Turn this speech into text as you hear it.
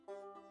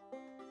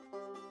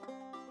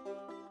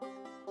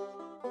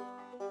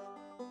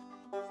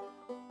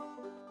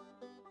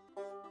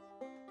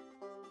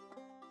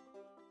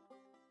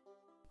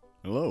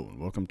Hello, and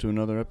welcome to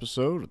another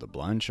episode of the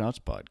Blind Shots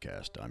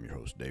Podcast. I'm your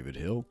host, David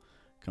Hill,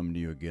 coming to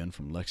you again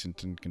from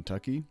Lexington,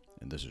 Kentucky,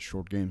 and this is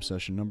short game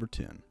session number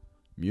 10,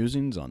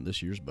 Musings on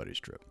this year's Buddies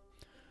Trip.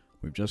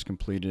 We've just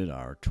completed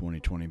our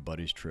 2020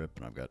 Buddies Trip,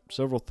 and I've got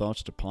several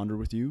thoughts to ponder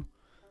with you.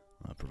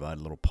 I'll provide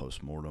a little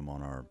post-mortem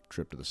on our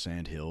trip to the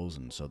Sand Hills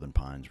and Southern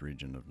Pines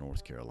region of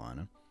North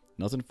Carolina.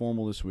 Nothing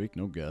formal this week,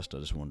 no guest. I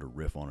just wanted to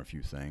riff on a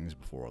few things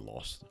before I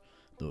lost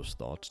those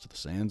thoughts to the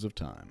sands of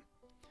time.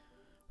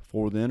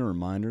 Before then, a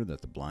reminder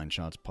that the Blind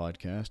Shots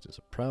Podcast is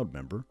a proud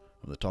member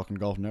of the Talkin'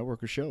 Golf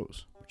network of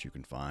shows, which you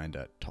can find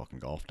at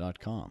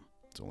talkingolf.com.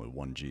 It's only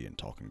one G in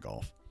Talkin'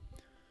 Golf.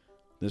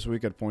 This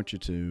week, I'd point you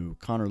to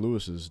Connor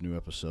Lewis's new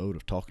episode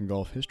of Talkin'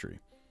 Golf History.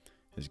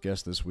 His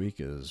guest this week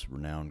is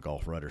renowned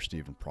golf writer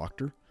Stephen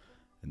Proctor,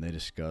 and they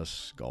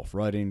discuss golf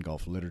writing,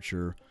 golf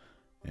literature,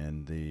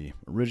 and the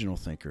original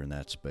thinker in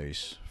that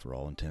space, for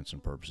all intents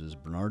and purposes,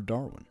 Bernard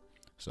Darwin.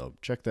 So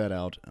check that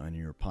out on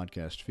your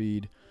podcast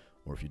feed,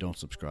 or if you don't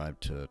subscribe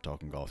to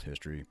Talkin' Golf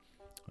History,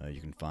 you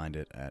can find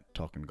it at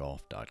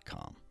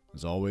talkingolf.com.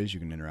 As always, you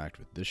can interact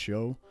with this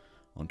show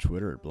on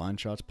Twitter at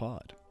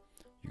BlindShotsPod.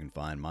 You can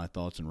find my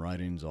thoughts and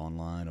writings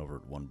online over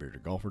at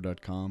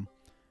onebeardedgolfer.com,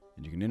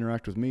 and you can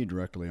interact with me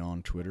directly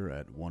on Twitter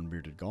at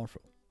onebeardedgolfer.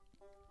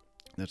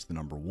 That's the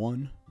number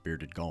 1,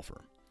 Bearded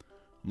Golfer.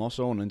 I'm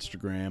also on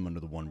Instagram under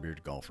the One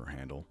Bearded Golfer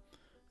handle,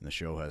 and the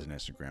show has an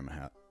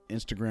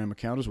Instagram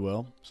account as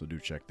well, so do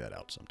check that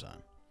out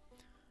sometime.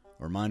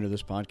 A reminder,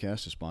 this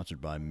podcast is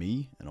sponsored by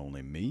me and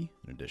only me.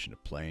 In addition to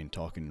playing,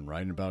 talking, and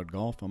writing about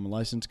golf, I'm a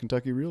licensed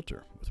Kentucky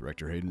realtor with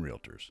Rector Hayden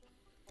Realtors.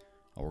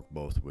 I work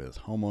both with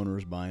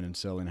homeowners buying and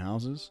selling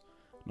houses,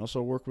 and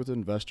also work with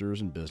investors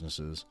and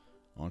businesses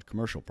on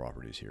commercial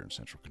properties here in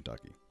central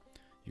Kentucky.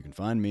 You can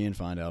find me and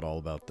find out all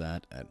about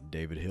that at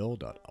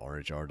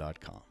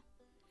davidhill.rhr.com.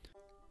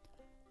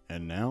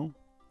 And now,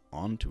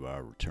 on to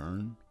our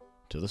return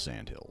to the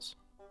Sandhills.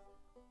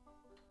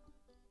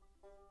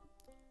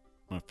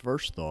 My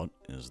first thought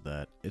is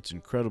that it's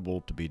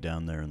incredible to be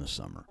down there in the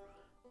summer.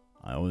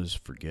 I always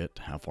forget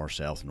how far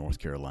south North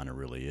Carolina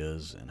really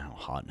is and how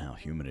hot and how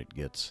humid it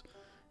gets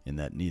in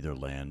that neither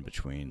land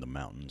between the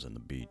mountains and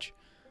the beach.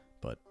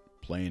 But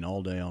playing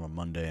all day on a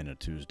Monday and a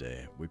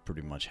Tuesday, we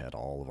pretty much had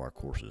all of our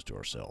courses to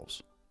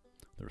ourselves.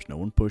 There was no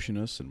one pushing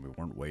us, and we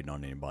weren't waiting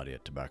on anybody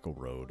at Tobacco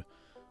Road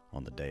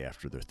on the day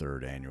after their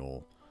third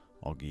annual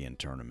Augean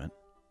tournament.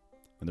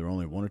 And there were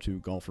only 1 or 2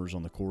 golfers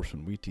on the course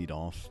when we teed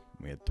off.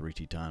 We had 3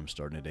 tee times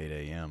starting at 8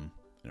 a.m.,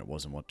 and it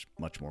wasn't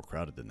much more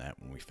crowded than that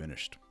when we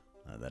finished.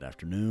 That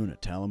afternoon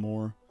at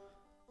Tallamore,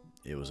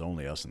 it was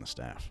only us and the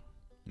staff.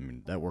 I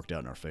mean, that worked out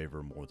in our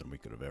favor more than we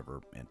could have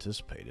ever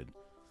anticipated.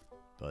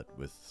 But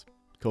with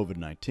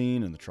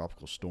COVID-19 and the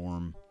tropical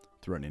storm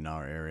threatening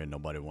our area,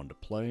 nobody wanted to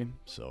play,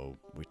 so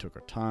we took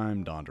our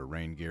time, donned our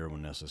rain gear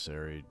when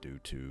necessary due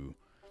to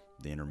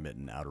the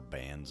intermittent outer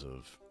bands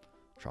of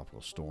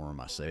Tropical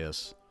Storm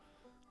Isaias.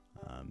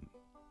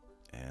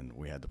 And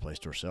we had the place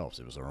to ourselves.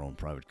 It was our own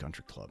private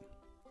country club.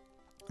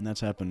 And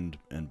that's happened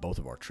in both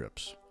of our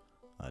trips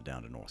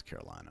down to North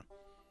Carolina.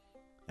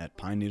 At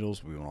Pine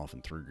Needles, we went off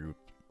in 3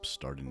 groups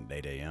starting at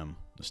 8 a.m.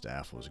 The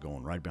staff was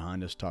going right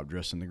behind us, top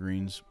dressing the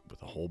greens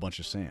with a whole bunch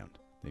of sand.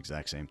 The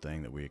exact same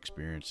thing that we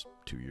experienced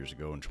 2 years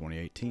ago in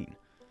 2018.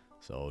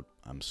 So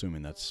I'm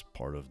assuming that's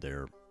part of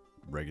their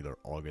regular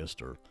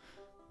August or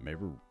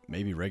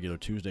maybe regular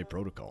Tuesday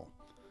protocol.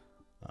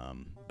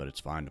 But it's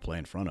fine to play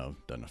in front of.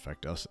 Doesn't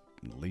affect us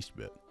in the least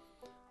bit.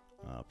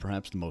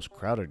 Perhaps the most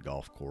crowded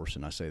golf course,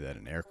 and I say that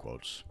in air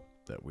quotes,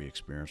 that we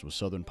experienced was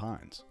Southern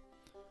Pines.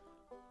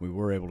 We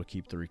were able to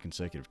keep 3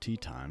 consecutive tee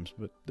times,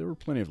 but there were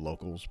plenty of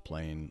locals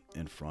playing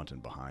in front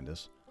and behind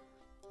us.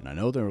 And I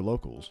know there were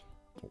locals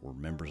or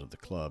members of the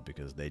club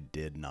because they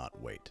did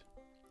not wait.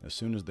 As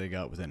soon as they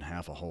got within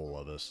half a hole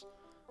of us,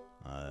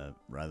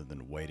 rather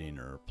than waiting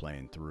or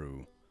playing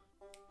through,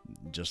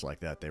 just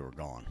like that, they were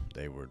gone.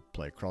 They would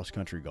play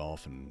cross-country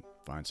golf and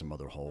find some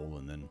other hole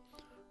and then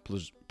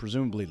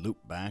presumably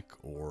loop back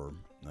or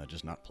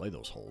just not play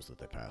those holes that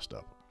they passed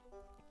up,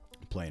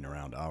 playing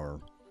around our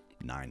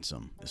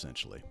 9-some,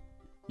 essentially.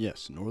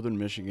 Yes, northern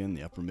Michigan,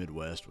 the upper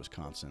Midwest,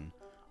 Wisconsin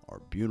are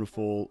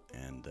beautiful,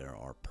 and there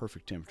are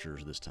perfect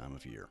temperatures this time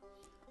of year.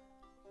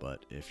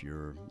 But if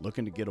you're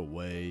looking to get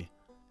away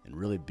and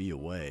really be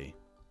away,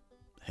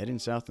 heading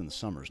south in the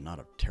summer is not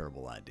a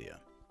terrible idea,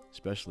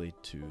 especially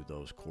to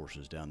those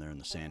courses down there in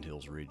the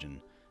Sandhills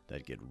region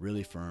that get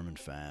really firm and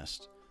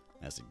fast.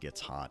 As it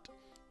gets hot,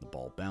 the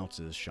ball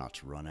bounces,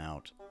 shots run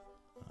out.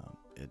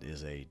 It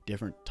is a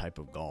different type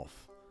of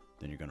golf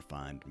than you're going to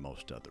find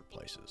most other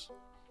places.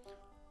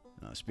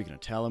 Speaking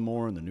of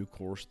Tallamore and the new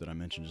course that I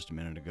mentioned just a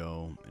minute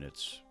ago, and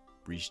it's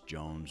Reese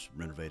Jones'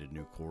 renovated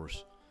new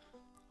course,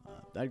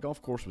 that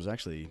golf course was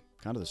actually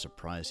kind of the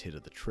surprise hit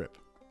of the trip.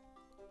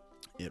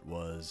 It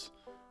was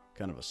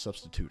kind of a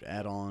substitute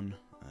add-on.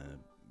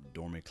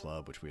 Dormy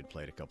Club, which we had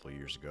played a couple of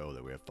years ago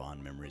that we have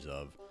fond memories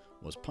of,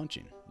 was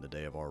punching the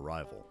day of our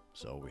arrival.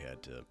 So we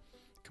had to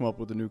come up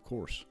with a new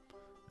course.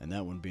 And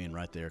that one being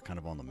right there kind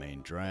of on the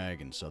main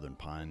drag in Southern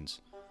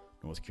Pines,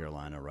 North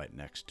Carolina, right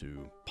next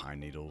to Pine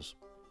Needles,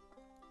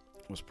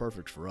 was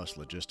perfect for us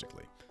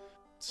logistically.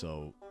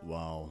 So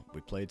while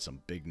we played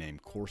some big name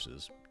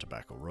courses,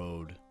 Tobacco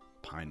Road,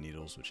 Pine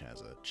Needles, which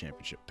has a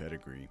championship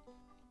pedigree,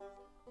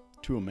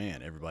 to a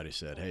man, everybody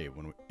said, hey,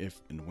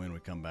 if and when we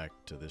come back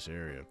to this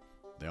area,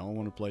 they all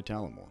want to play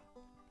Tallamore.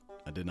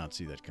 I did not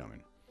see that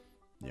coming.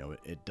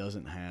 It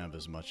doesn't have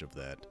as much of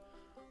that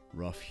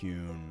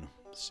rough-hewn,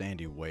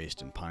 sandy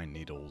waste and Pine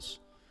Needles,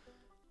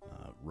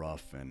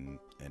 rough and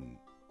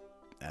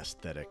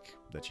aesthetic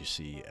that you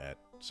see at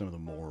some of the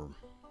more,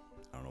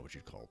 I don't know what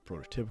you'd call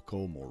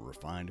prototypical, more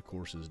refined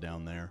courses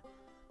down there.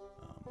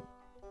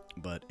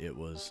 But it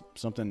was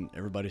something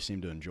everybody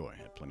seemed to enjoy.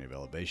 Had plenty of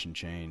elevation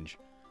change.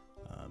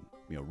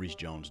 Reese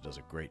Jones does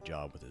a great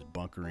job with his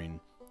bunkering.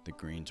 The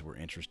greens were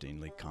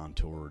interestingly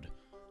contoured.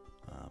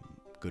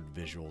 Good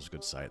visuals,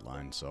 good sight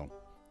lines. So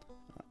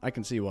I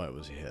can see why it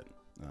was a hit.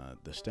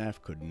 The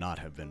staff could not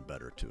have been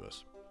better to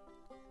us.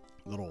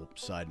 Little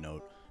side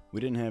note, we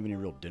didn't have any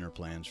real dinner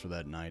plans for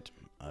that night.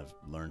 I've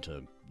learned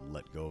to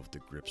let go of the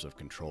grips of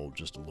control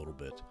just a little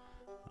bit.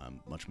 I'm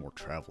much more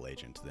travel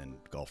agent than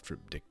golf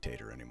trip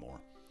dictator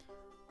anymore.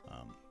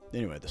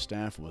 Anyway, the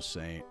staff was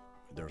saying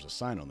there was a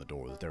sign on the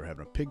door that they were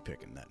having a pig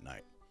picking that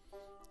night,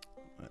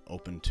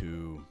 open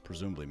to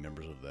presumably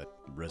members of that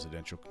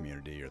residential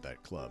community or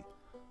that club.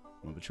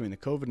 Well, between the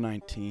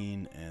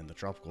COVID-19 and the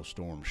tropical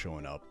storm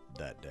showing up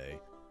that day,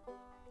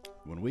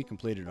 when we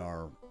completed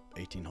our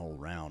 18-hole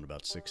round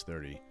about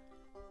 6:30,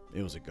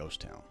 it was a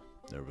ghost town.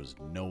 There was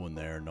no one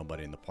there,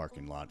 nobody in the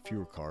parking lot,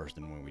 fewer cars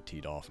than when we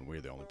teed off, and we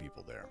were the only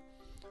people there.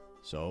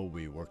 So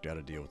we worked out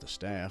a deal with the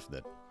staff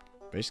that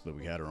basically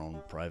we had our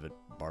own private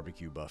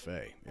barbecue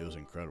buffet. It was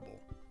incredible.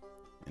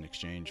 In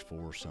exchange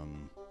for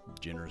some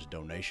generous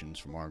donations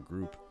from our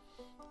group,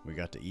 we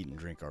got to eat and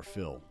drink our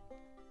fill,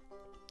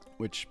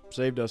 which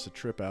saved us a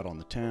trip out on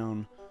the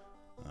town.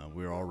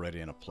 We were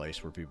already in a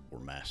place where people were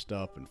masked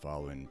up and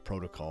following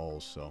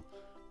protocols, so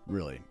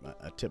really,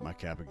 I tip my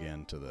cap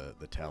again to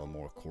the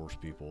Tallamore course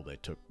people. They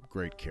took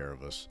great care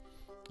of us.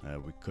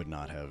 We could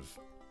not have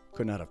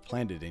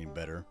planned it any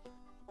better,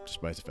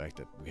 despite the fact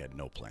that we had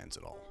no plans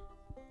at all.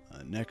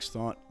 Next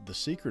thought, the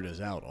secret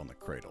is out on the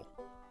Cradle.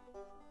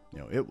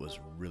 It was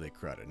really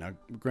crowded. Now,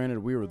 granted,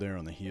 we were there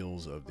on the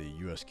heels of the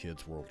U.S.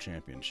 Kids World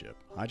Championship.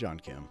 Hi, John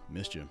Kim.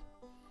 Missed you.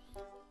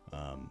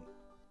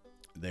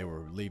 They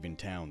were leaving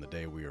town the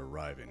day we were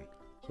arriving,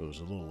 so there was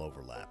a little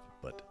overlap.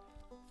 But,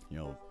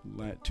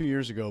 2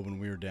 years ago when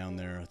we were down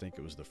there, I think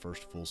it was the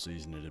first full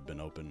season it had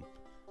been open,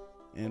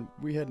 and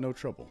we had no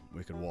trouble.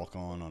 We could walk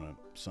on a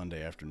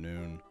Sunday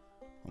afternoon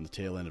on the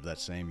tail end of that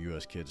same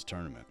U.S. Kids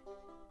tournament,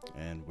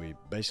 and we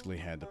basically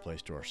had the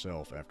place to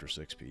ourselves after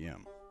 6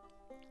 p.m.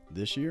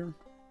 This year,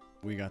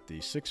 we got the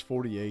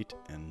 6:48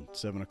 and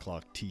 7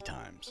 o'clock tee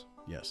times.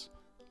 Yes,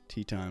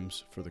 tee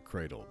times for the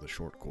Cradle, the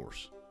short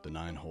course, the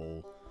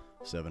 9-hole,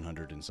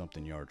 700 and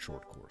something yard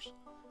short course.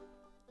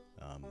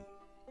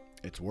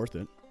 It's worth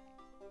it.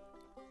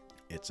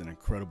 It's an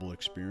incredible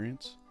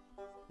experience.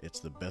 It's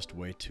the best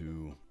way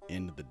to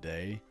end the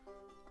day.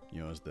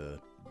 As the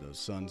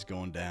sun's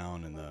going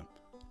down and the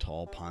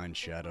tall pine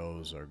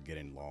shadows are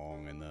getting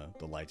long and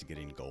the light's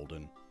getting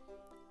golden.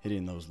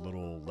 Hitting those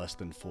little less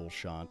than full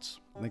shots.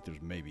 I think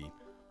there's maybe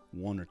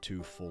 1 or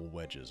 2 full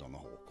wedges on the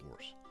whole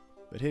course.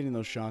 But hitting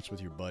those shots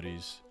with your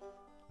buddies,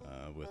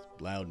 with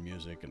loud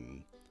music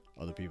and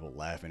other people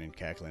laughing and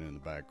cackling in the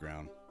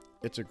background,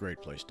 it's a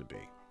great place to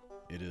be.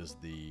 It is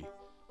the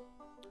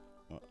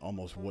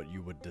almost what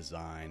you would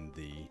design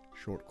the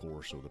short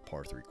course or the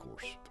par 3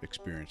 course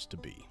experience to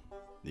be.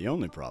 The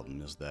only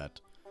problem is that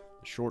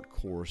the short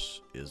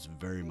course is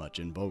very much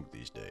in vogue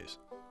these days.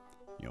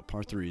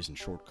 Par 3s and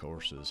short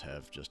courses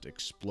have just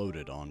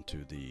exploded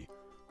onto the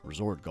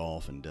resort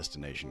golf and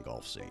destination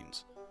golf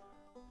scenes.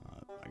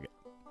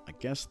 I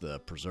guess the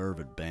preserve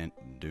at Bent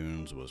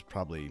Dunes was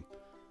probably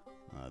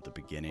the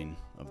beginning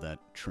of that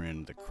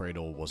trend. The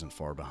Cradle wasn't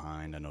far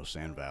behind. I know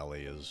Sand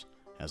Valley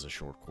has a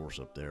short course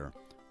up there.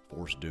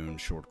 Forest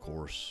Dunes short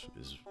course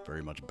is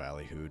very much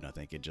ballyhooed, and I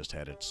think it just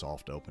had its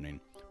soft opening.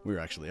 We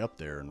were actually up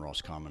there in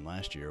Roscommon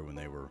last year when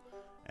they were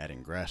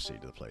adding grass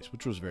seed to the place,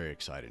 which was very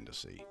exciting to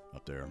see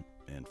up there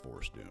in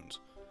Forest Dunes.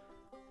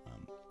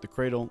 The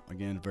Cradle,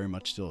 again, very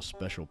much still a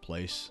special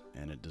place,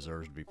 and it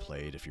deserves to be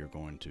played if you're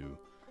going to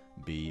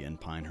be in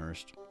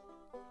Pinehurst.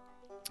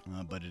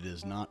 But it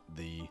is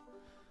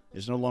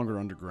it's no longer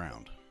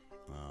underground.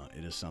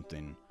 It is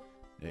something,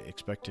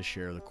 expect to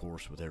share the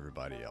course with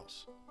everybody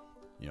else.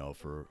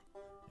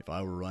 If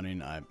I were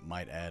running, I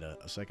might add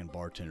a second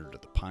bartender to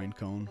the Pine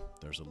Cone.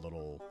 There's a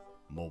little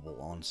mobile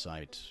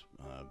on-site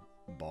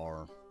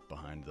bar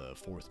behind the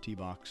 4th tee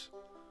box,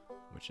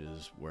 which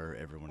is where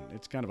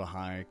it's kind of a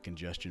high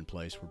congestion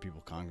place where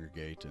people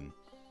congregate, and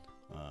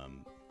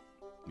on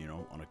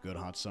a good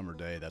hot summer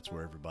day, that's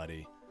where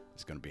everybody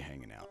is going to be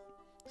hanging out.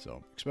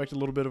 So expect a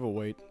little bit of a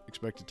wait,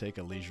 expect to take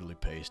a leisurely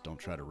pace, don't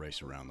try to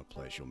race around the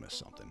place, you'll miss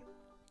something.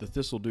 The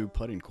Thistledew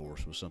putting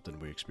course was something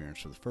we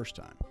experienced for the first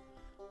time.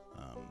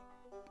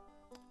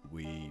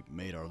 We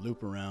made our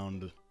loop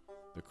around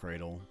the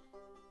Cradle,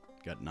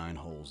 got 9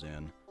 holes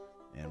in,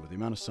 and with the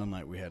amount of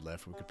sunlight we had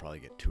left, we could probably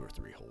get 2 or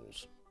 3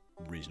 holes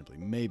reasonably,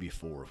 maybe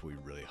 4 if we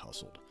really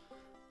hustled.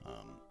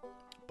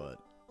 But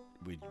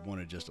we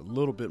wanted just a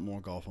little bit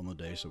more golf on the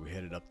day, so we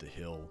headed up the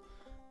hill.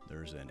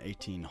 There's an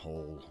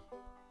 18-hole,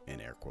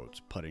 in air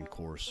quotes, putting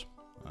course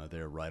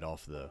there right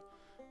off the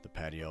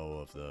patio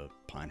of the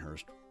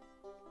Pinehurst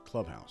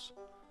clubhouse.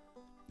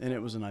 And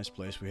it was a nice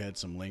place. We had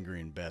some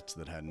lingering bets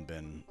that hadn't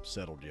been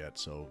settled yet,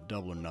 so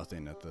double or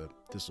nothing at the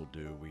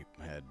Thistle-Do. We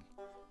had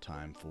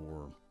time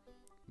for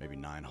maybe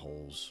 9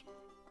 holes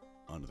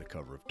under the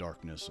cover of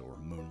darkness or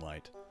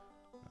moonlight.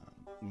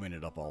 We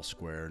ended up all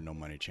square, no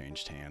money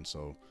changed hands,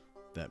 so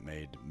that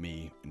made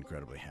me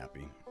incredibly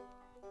happy.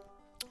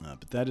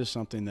 But that is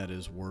something that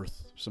is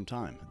worth some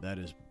time. That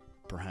is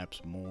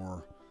perhaps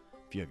more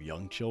if you have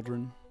young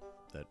children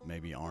that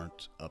maybe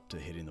aren't up to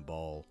hitting the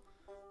ball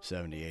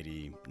 70,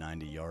 80,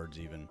 90 yards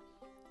even.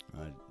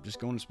 Just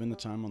go and spend the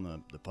time on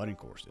the putting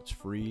course. It's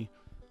free.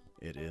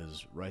 It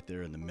is right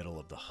there in the middle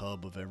of the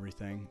hub of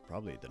everything,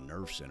 probably the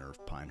nerve center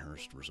of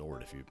Pinehurst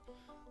Resort if you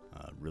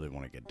really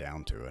want to get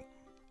down to it.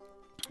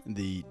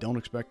 Don't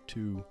expect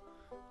to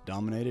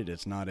dominate it.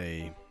 It's not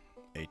a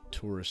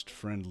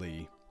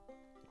tourist-friendly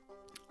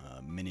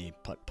mini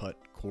putt-putt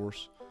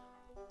course.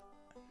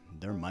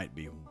 There might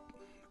be,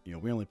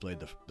 we only played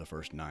the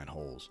first 9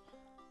 holes.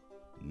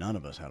 None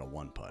of us had a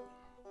 1-putt.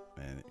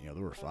 And,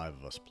 there were 5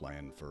 of us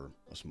playing for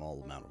a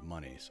small amount of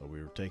money, so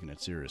we were taking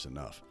it serious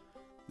enough.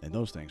 And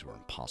those things were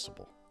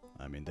impossible.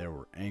 I mean, there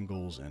were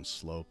angles and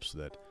slopes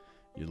that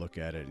you look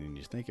at it and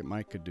you think it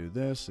might could do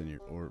this,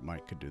 or it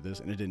might could do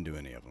this, and it didn't do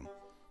any of them.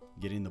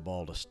 Getting the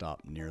ball to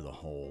stop near the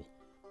hole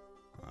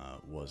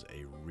was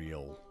a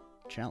real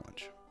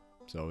challenge.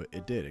 So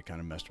it did. It kind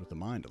of messed with the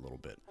mind a little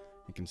bit.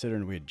 And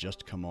considering we had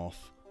just come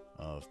off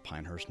of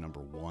Pinehurst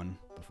number 1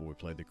 before we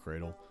played the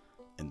Cradle,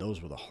 and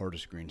those were the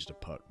hardest greens to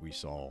putt we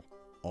saw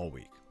all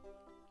week.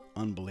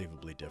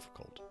 Unbelievably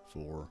difficult.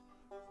 For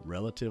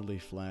relatively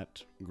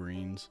flat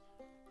greens,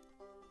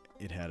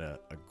 it had a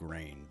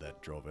grain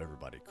that drove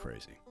everybody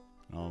crazy.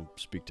 I'll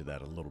speak to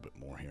that a little bit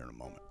more here in a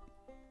moment.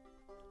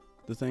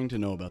 The thing to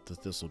know about the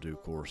Thistle-Do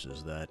course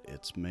is that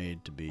it's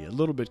made to be a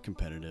little bit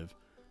competitive,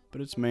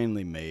 but it's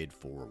mainly made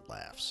for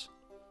laughs.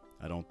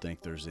 I don't think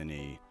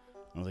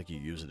you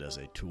use it as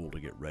a tool to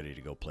get ready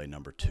to go play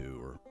number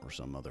 2 or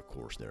some other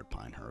course there at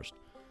Pinehurst.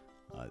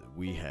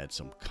 We had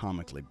some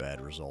comically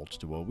bad results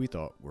to what we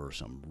thought were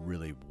some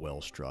really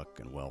well-struck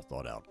and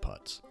well-thought-out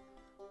putts.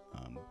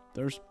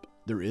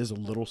 There is a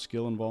little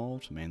skill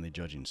involved, mainly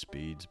judging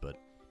speeds, but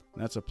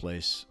that's a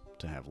place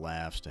to have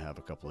laughs, to have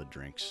a couple of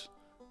drinks.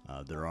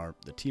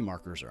 The tee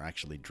markers are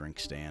actually drink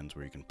stands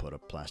where you can put a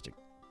plastic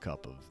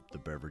cup of the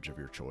beverage of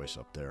your choice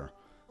up there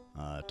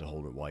to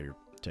hold it while you're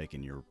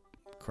taking your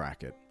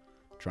crack at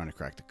trying to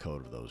crack the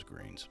code of those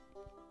greens.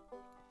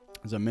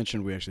 As I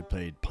mentioned, we actually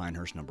played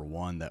Pinehurst number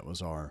 1. That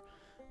was our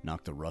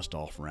knock the rust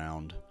off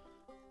round.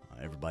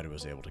 Everybody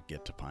was able to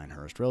get to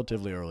Pinehurst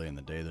relatively early in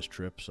the day of this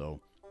trip, so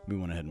we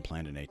went ahead and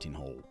planned an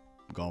 18-hole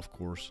golf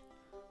course.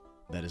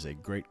 That is a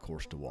great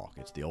course to walk.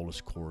 It's the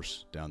oldest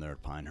course down there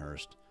at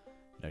Pinehurst.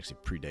 It actually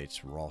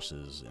predates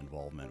Ross's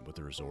involvement with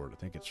the resort. I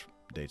think it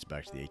dates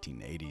back to the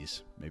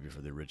 1880s, maybe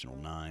for the original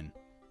 9.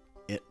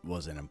 It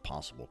was an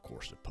impossible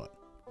course to putt.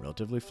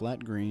 Relatively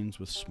flat greens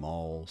with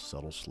small,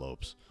 subtle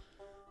slopes.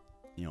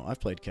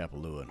 I've played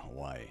Kapalua in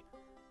Hawaii,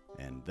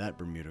 and that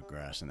Bermuda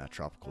grass and that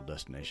tropical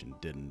destination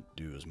didn't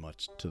do as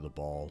much to the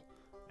ball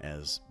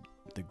as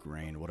the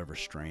grain, whatever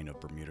strain of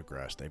Bermuda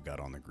grass they've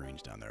got on the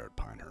greens down there at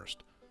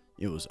Pinehurst.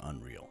 It was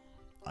unreal.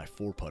 I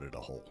 4-putted a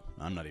hole.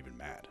 I'm not even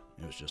mad.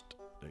 It was just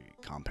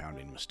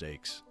compounding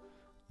mistakes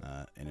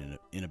and an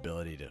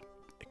inability to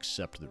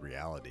accept the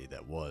reality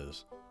that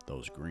was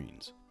those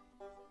greens.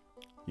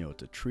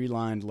 It's a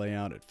tree-lined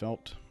layout. It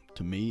felt,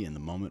 to me, in the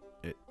moment,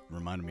 it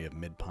reminded me of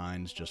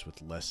Mid-Pines, just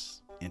with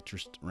less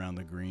interest around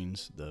the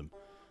greens. The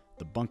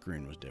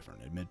bunkering was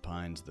different. At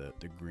Mid-Pines, the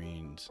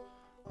greens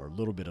are a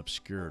little bit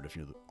obscured if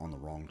you're on the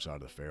wrong side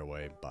of the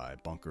fairway by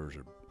bunkers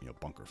or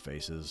bunker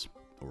faces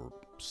or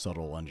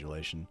subtle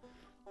undulation.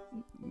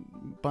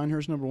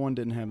 Pinehurst number 1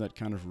 didn't have that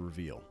kind of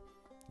reveal.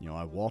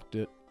 I walked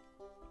it,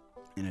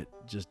 and it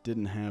just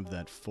didn't have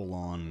that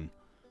full-on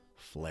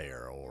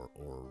flair or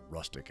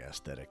rustic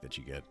aesthetic that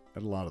you get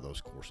at a lot of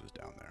those courses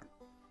down there.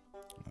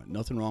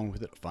 Nothing wrong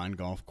with it. Fine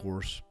golf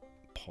course,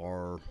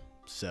 par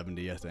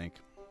 70, I think.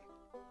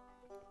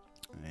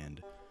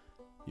 And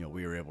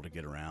we were able to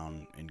get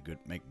around and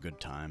make good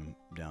time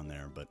down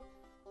there. But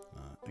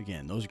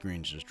again, those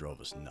greens just drove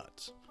us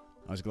nuts.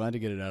 I was glad to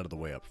get it out of the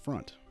way up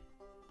front.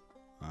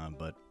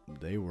 But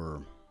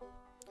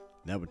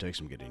that would take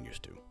some getting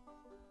used to.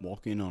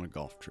 Walking on a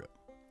golf trip.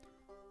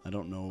 I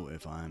don't know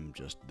if I'm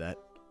just that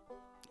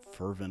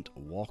fervent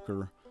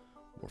walker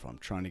or if I'm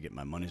trying to get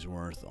my money's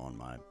worth on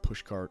my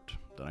push cart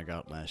that I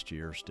got last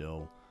year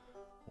still,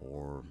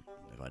 or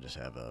if I just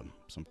have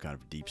some kind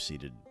of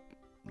deep-seated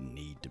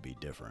need to be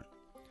different.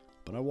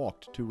 But I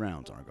walked 2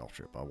 rounds on a golf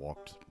trip. I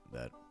walked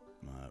that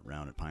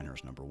round at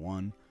Pinehurst number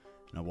 1,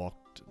 and I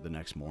walked the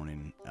next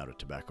morning out at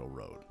Tobacco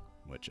Road,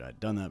 which I'd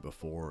done that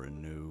before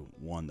and knew,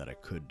 one, that I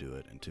could do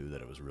it, and two,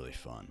 that it was really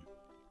fun.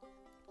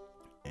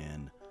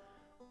 And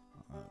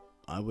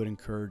I would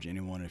encourage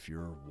anyone, if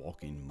you're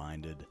walking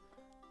minded,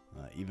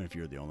 even if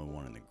you're the only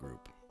one in the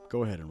group,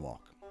 go ahead and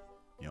walk.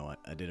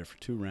 I did it for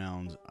 2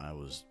 rounds. I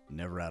was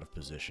never out of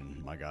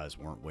position. My guys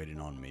weren't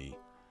waiting on me.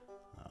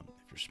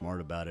 If you're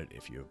smart about it,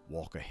 if you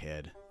walk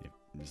ahead,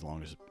 as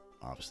long as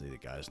obviously the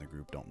guys in the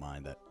group don't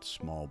mind that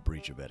small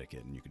breach of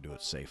etiquette and you can do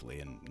it safely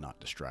and not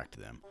distract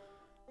them.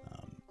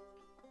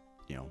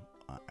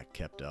 I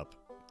kept up.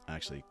 I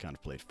actually kind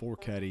of played 4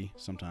 caddy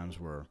sometimes,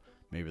 where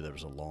maybe there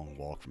was a long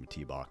walk from a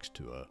tee box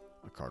to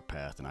a cart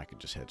path and I could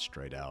just head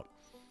straight out.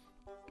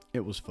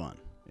 It was fun.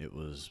 It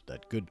was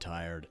that good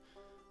tired.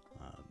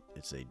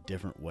 It's a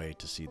different way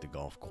to see the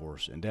golf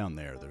course. And down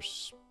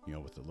there's,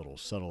 with the little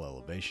subtle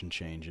elevation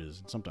changes,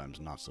 and sometimes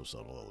not so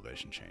subtle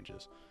elevation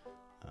changes,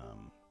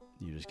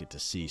 you just get to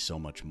see so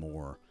much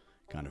more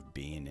kind of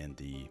being in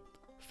the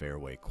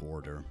fairway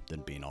corridor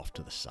than being off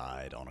to the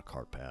side on a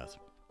cart path.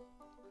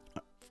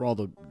 For all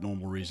the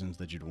normal reasons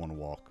that you'd want to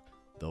walk,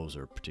 those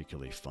are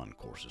particularly fun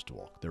courses to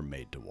walk. They're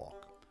made to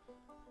walk.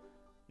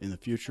 In the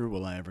future,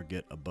 will I ever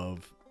get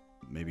above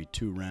maybe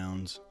 2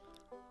 rounds?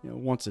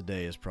 Once a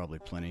day is probably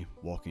plenty.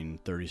 Walking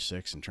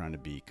 36 and trying to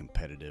be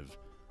competitive,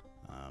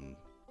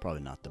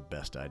 probably not the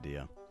best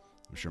idea.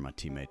 I'm sure my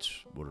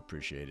teammates would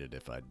appreciate it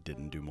if I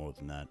didn't do more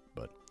than that.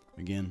 But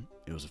again,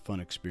 it was a fun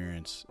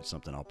experience. It's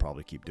something I'll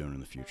probably keep doing in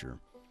the future.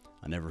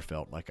 I never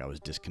felt like I was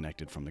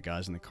disconnected from the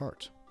guys in the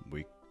carts.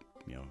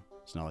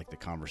 It's not like the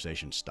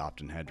conversation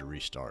stopped and had to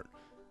restart.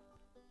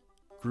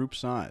 Group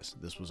size.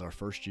 This was our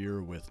first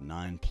year with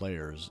 9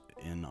 players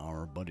in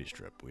our buddies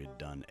trip. We had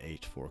done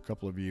 8 for a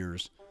couple of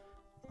years.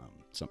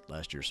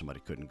 Last year somebody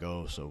couldn't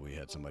go, so we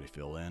had somebody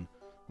fill in.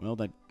 Well,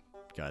 that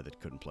guy that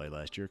couldn't play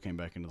last year came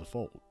back into the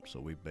fold. So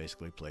we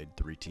basically played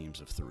 3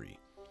 teams of 3.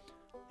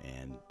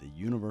 And the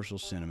universal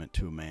sentiment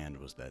to a man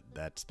was that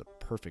that's the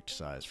perfect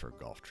size for a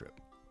golf trip.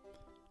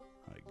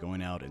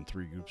 Going out in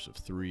 3 groups of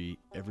 3,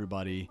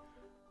 everybody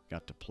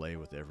got to play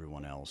with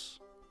everyone else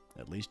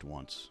at least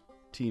once.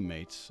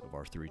 Teammates of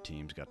our 3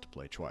 teams got to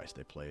play twice.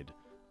 They played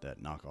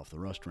that knock off the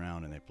rust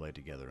round, and they played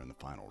together in the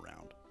final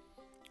round.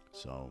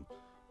 So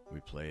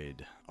we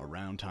played, our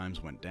round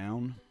times went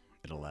down.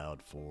 It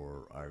allowed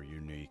for our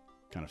unique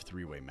kind of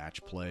 3-way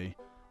match play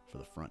for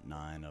the front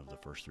 9 of the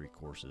first 3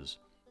 courses.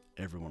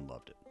 Everyone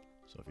loved it.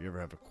 So if you ever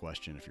have a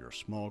question, if you're a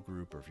small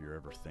group, or if you're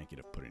ever thinking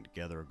of putting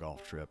together a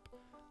golf trip,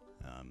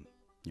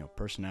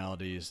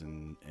 personalities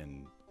and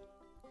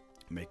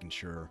making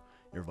sure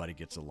everybody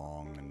gets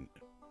along, and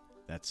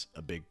that's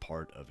a big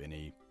part of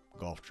any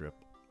golf trip,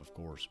 of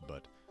course.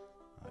 But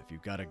if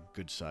you've got a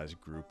good sized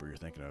group, or you're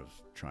thinking of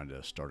trying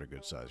to start a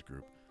good sized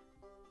group,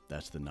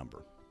 that's the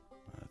number.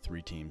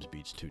 3 teams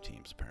beats 2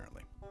 teams,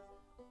 apparently.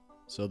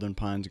 Southern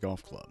Pines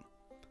Golf Club.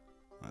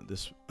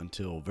 This,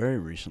 until very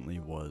recently,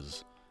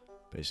 was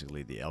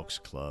basically the Elks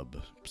Club,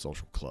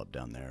 social club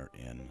down there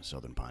in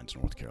Southern Pines,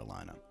 North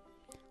Carolina.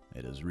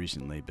 It has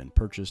recently been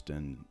purchased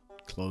and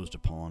closed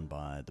upon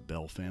by the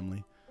Bell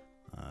family.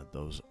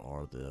 Those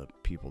are the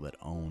people that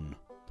own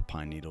the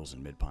Pine Needles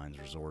and Mid Pines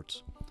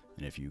resorts.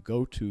 And if you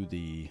go to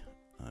the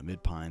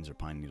Mid Pines or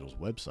Pine Needles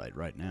website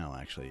right now,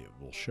 actually it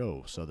will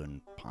show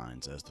Southern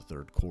Pines as the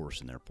 3rd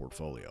course in their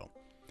portfolio.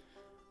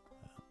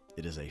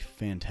 It is a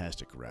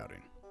fantastic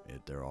routing.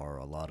 There are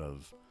a lot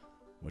of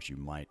what you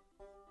might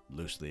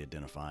loosely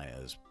identify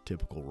as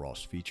typical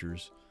Ross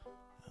features.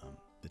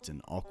 It's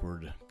an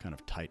awkward, kind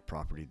of tight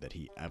property that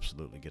he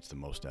absolutely gets the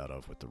most out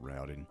of with the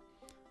routing.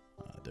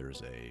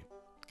 There's a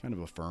kind of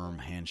a firm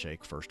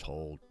handshake first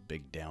hole,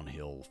 big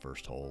downhill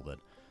first hole that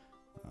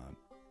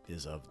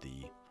is of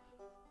the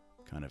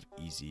kind of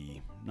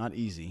easy, not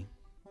easy,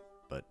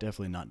 but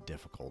definitely not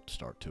difficult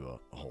start to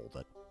a hole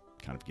that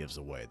kind of gives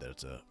away that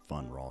it's a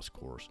fun Ross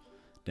course.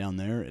 Down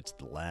there, it's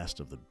the last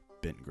of the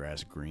bent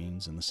grass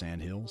greens in the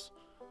sand hills.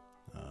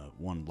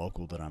 One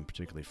local that I'm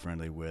particularly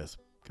friendly with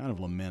kind of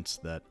laments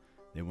that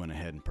they went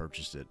ahead and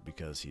purchased it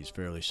because he's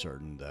fairly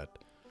certain that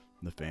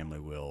the family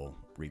will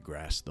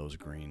regrass those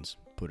greens,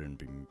 put in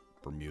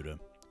Bermuda,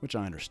 which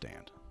I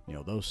understand.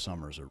 Those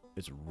summers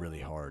it's really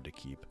hard to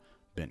keep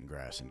bent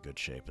grass in good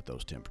shape at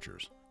those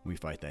temperatures. We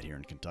fight that here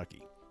in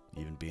Kentucky.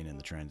 Even being in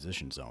the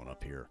transition zone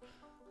up here,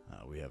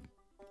 we have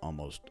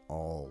almost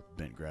all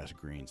bent grass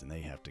greens, and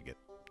they have to get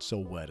so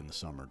wet in the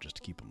summer just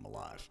to keep them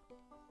alive.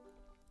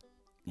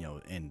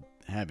 And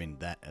having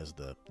that as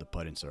the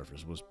putting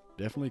surface was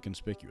definitely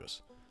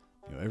conspicuous.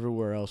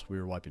 Everywhere else we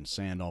were wiping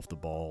sand off the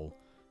ball,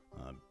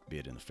 be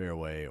it in the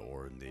fairway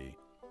or in the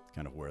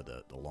kind of where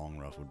the long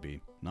rough would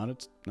be. Not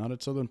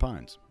at Southern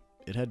Pines.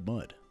 It had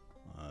mud.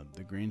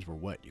 The greens were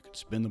wet. You could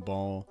spin the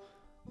ball.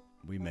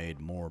 We made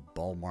more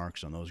ball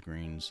marks on those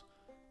greens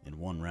in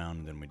 1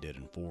 round than we did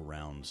in 4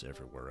 rounds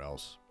everywhere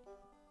else.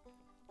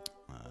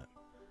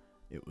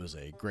 It was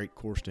a great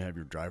course to have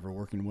your driver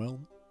working well.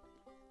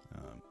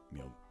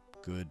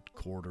 Good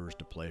corridors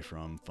to play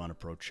from, fun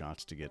approach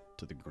shots to get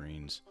to the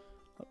greens.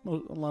 A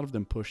lot of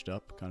them pushed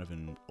up, kind of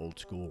in old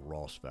school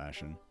Ross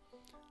fashion.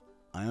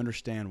 I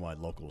understand why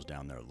locals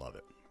down there love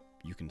it.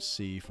 You can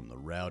see from the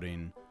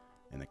routing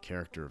and the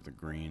character of the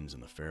greens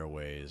and the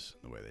fairways,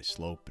 the way they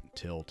slope and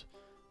tilt,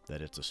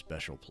 that it's a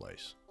special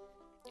place.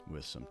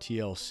 With some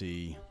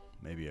TLC,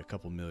 maybe a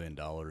couple $1 million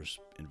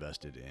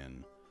invested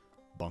in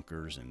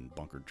bunkers and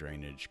bunker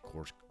drainage,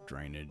 course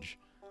drainage,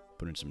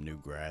 put in some new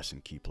grass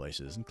in key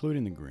places,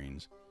 including the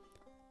greens,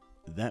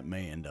 that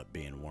may end up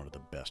being one of the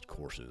best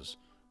courses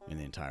in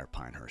the entire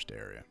Pinehurst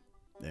area.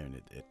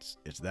 And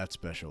it's that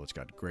special. It's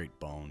got great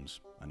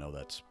bones. I know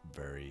that's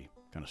very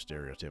kind of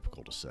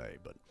stereotypical to say,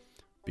 but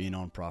being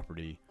on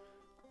property,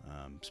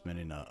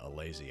 spending a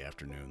lazy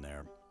afternoon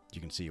there,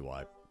 you can see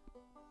why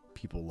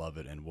people love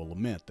it and will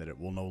lament that it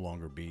will no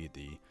longer be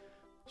the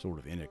sort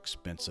of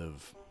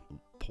inexpensive,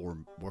 poor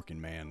working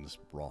man's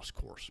Ross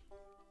course.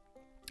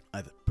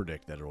 I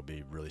predict that it will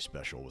be really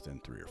special within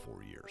 3 or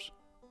 4 years.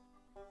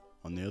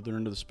 On the other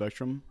end of the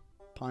spectrum,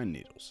 Pine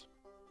Needles.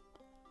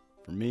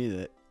 For me,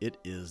 that it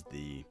is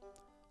the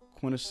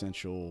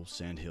quintessential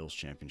Sandhills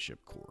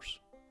Championship course.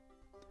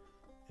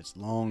 It's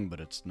long, but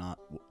it's not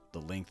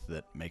the length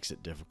that makes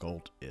it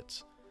difficult.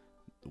 It's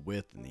the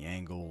width and the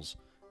angles.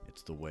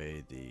 It's the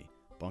way the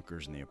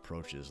bunkers and the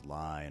approaches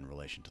lie in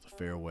relation to the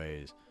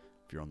fairways.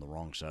 If you're on the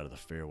wrong side of the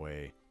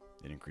fairway,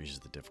 it increases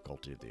the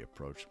difficulty of the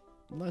approach.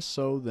 Less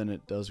so than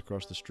it does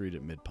across the street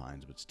at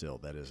Mid-Pines, but still,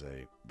 that is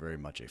very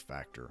much a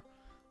factor.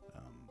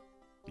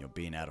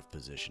 Being out of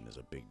position is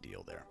a big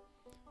deal there.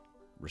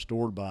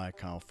 Restored by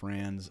Kyle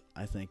Franz,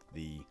 I think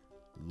the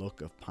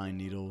look of Pine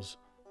Needles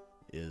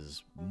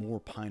is more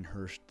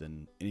Pinehurst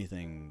than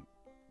anything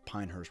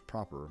Pinehurst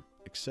proper,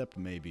 except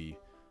maybe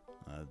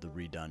the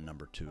redone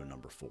number 2 and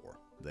number 4.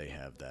 They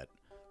have that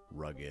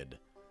rugged,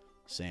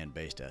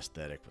 sand-based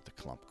aesthetic with the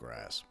clump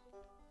grass.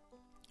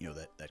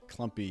 That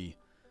clumpy,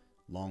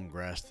 long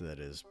grass that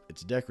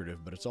it's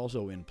decorative, but it's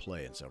also in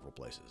play in several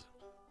places.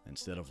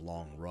 Instead of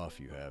long rough,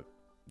 you have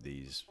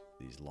these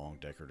long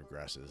decorative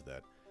grasses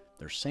that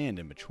there's sand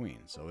in between,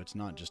 so it's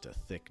not just a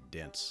thick,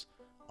 dense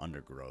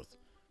undergrowth.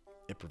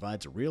 It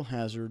provides a real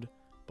hazard,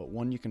 but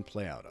one you can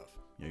play out of.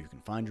 You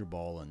can find your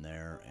ball in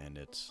there, and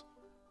it's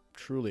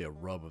truly a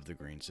rub of the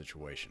green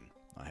situation.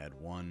 I had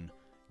one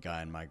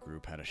guy in my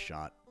group had a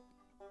shot.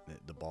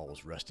 The ball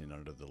was resting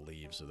under the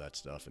leaves of that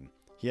stuff, and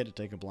he had to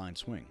take a blind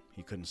swing.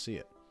 He couldn't see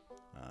it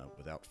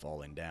without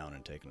falling down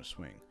and taking a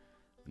swing.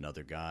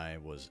 Another guy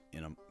was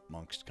in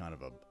amongst kind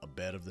of a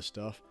bed of the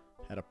stuff,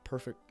 had a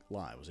perfect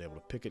lie, was able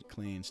to pick it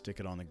clean, stick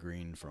it on the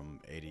green from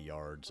 80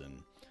 yards,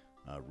 and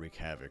wreak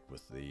havoc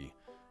with the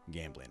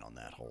gambling on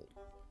that hole.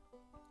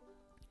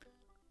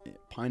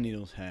 Pine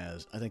Needles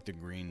has, I think the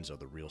greens are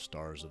the real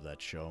stars of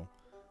that show.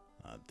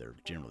 They're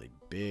generally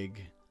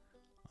big,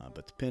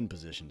 but the pin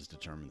positions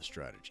determine the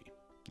strategy.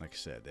 Like I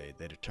said,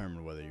 they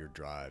determine whether your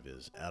drive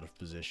is out of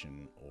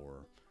position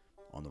or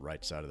on the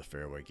right side of the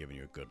fairway, giving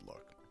you a good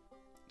look.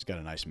 It's got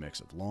a nice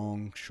mix of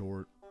long,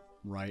 short,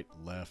 right,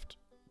 left,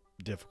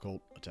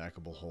 difficult,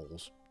 attackable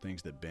holes,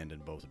 things that bend in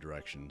both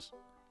directions.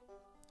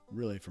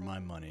 Really, for my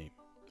money,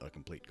 a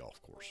complete golf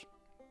course.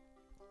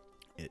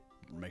 It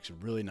makes a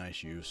really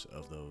nice use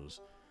of those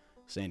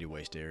sandy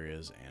waste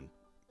areas and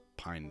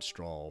pine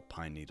straw,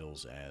 pine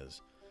needles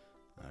as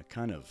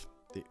kind of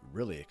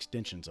really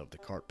extensions of the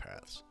cart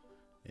paths.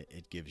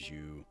 It gives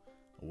you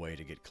a way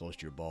to get close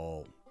to your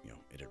ball.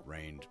 It had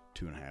rained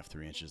 2.5,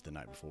 3 inches the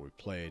night before we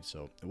played,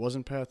 so it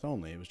wasn't path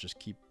only. It was just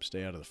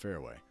stay out of the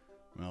fairway.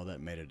 Well,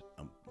 that made it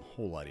a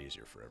whole lot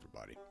easier for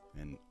everybody.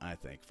 And I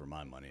think, for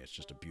my money, it's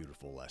just a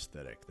beautiful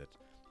aesthetic that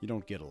you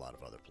don't get a lot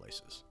of other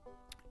places.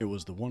 It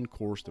was the one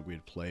course that we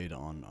had played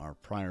on our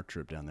prior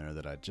trip down there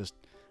that I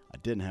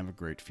didn't have a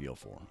great feel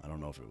for. I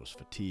don't know if it was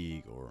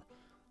fatigue or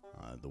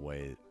the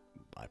way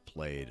I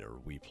played or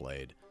we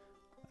played,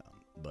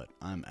 but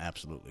I'm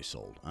absolutely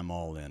sold. I'm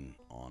all in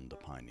on the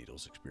Pine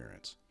Needles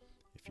experience.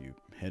 If you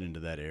head into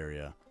that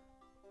area,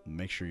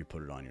 make sure you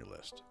put it on your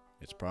list.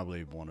 It's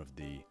probably one of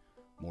the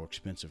more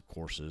expensive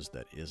courses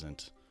that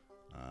isn't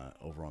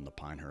over on the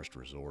Pinehurst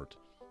Resort.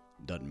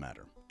 Doesn't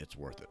matter. It's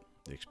worth it.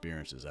 The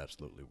experience is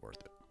absolutely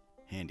worth it.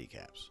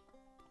 Handicaps.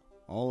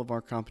 All of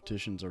our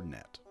competitions are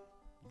net.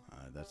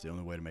 That's the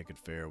only way to make it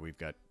fair. We've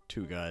got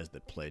 2 guys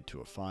that played to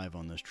a 5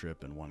 on this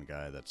trip and 1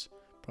 guy that's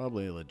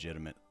probably a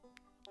legitimate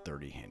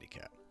 30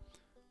 handicap.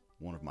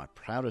 One of my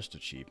proudest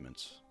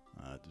achievements,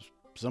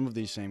 some of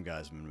these same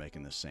guys have been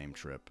making this same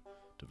trip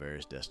to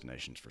various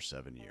destinations for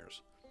 7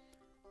 years.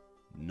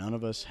 None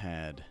of us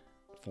had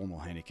formal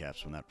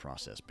handicaps when that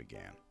process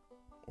began.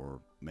 Or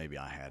maybe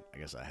I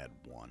guess I had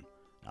one.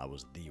 I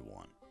was the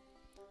one.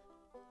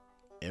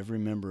 Every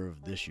member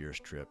of this year's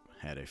trip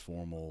had a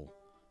formal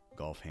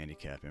Golf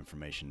Handicap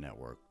Information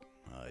Network,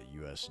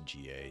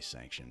 USGA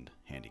sanctioned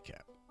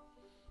handicap.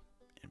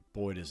 And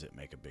boy, does it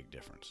make a big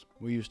difference.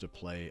 We used to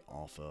play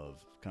off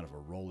of kind of a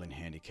rolling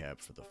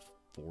handicap for the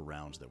 4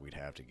 rounds that we'd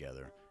have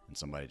together, and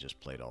somebody just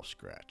played off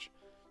scratch.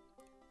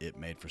 It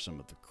made for some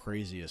of the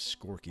craziest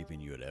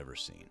scorekeeping you had ever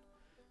seen.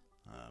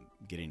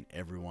 Getting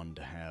everyone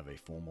to have a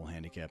formal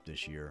handicap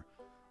this year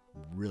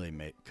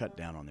really cut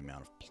down on the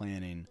amount of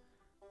planning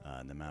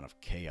and the amount of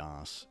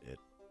chaos.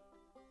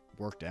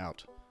 worked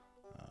out,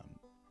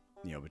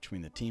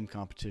 between the team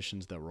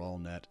competitions that were all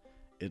net,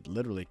 it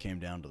literally came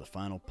down to the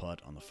final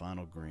putt on the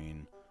final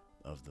green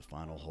of the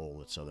final hole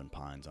at Southern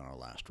Pines on our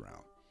last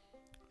round.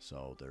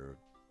 So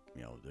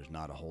there's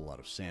not a whole lot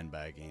of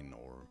sandbagging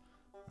or,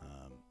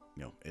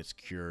 it's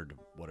cured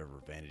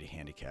whatever vanity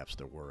handicaps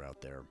there were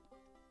out there.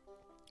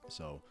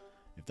 So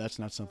if that's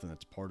not something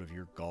that's part of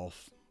your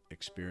golf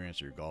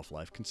experience or your golf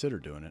life, consider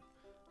doing it.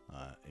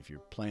 If you're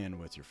playing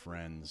with your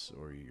friends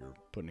or you're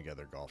putting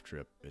together a golf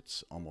trip,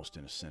 it's almost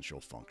an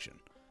essential function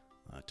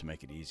to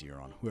make it easier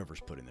on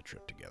whoever's putting the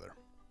trip together.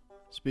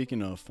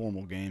 Speaking of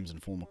formal games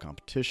and formal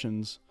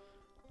competitions,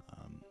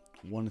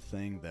 one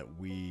thing that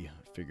we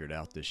figured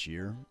out this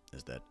year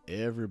is that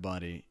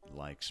everybody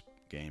likes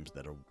games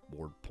that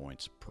award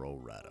points pro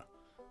rata.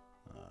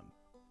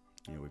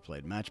 We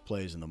played match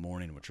plays in the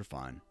morning, which are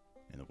fine,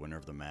 and the winner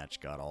of the match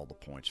got all the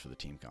points for the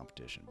team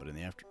competition. But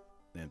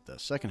in the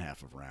second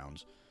half of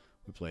rounds,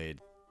 we played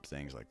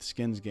things like the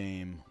skins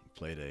game. We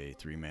played a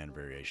 3-man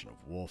variation of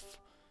Wolf.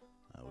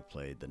 We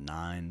played the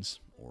nines,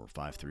 or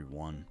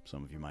 5-3-1,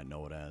 some of you might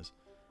know it as.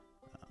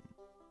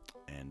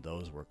 And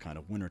those were kind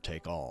of winner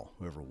take all.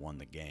 Whoever won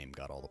the game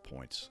got all the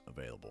points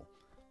available.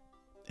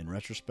 In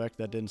retrospect,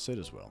 that didn't sit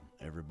as well.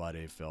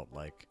 Everybody felt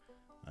like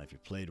if you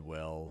played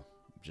well,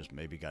 just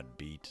maybe got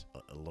beat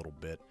a little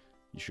bit,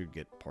 you should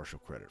get partial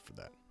credit for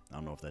that. I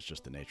don't know if that's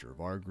just the nature of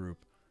our group,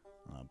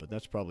 but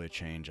that's probably a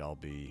change I'll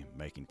be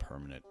making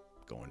permanent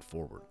going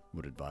forward.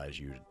 Would advise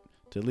you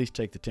to at least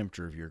take the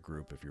temperature of your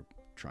group if you're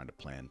trying to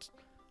plan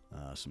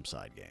some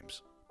side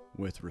games.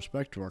 With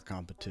respect to our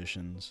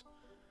competitions,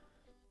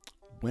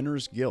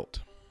 winner's guilt.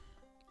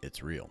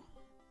 It's real.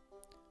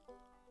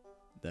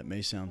 That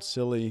may sound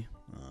silly,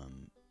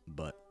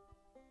 but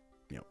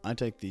I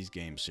take these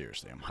games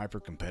seriously. I'm hyper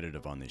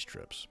competitive on these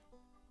trips.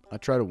 I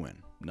try to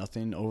win.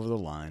 Nothing over the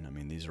line. I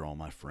mean, these are all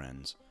my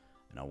friends,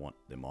 and I want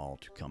them all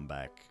to come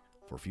back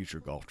for future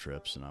golf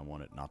trips, and I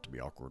want it not to be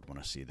awkward when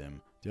I see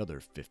them the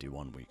other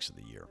 51 weeks of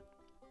the year.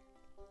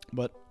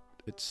 But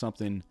it's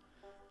something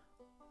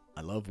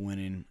I love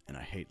winning, and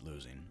I hate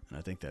losing, and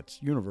I think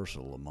that's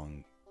universal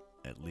among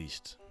at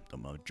least the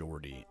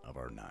majority of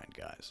our 9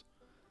 guys.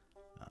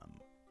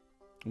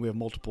 We have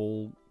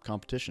multiple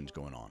competitions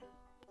going on.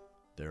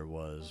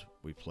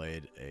 We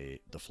played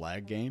the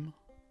flag game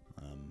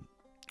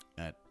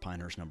at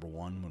Pinehurst number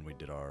 1 when we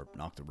did our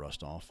Knock the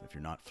Rust Off. If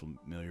you're not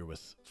familiar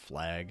with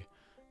flag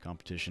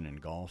competition in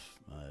golf,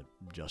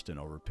 Justin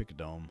over at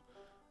Picadome,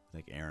 I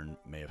think Aaron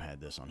may have had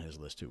this on his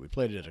list too. We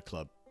played it at a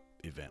club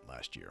event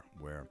last year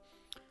where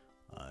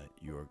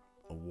you're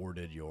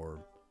awarded your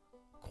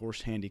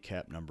course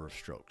handicap number of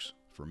strokes.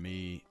 For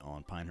me,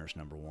 on Pinehurst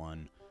number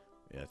 1,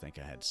 I think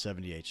I had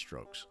 78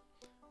 strokes.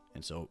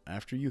 And so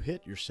after you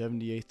hit your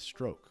 78th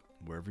stroke,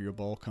 wherever your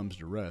ball comes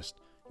to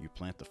rest, you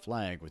plant the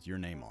flag with your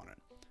name on it.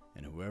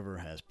 And whoever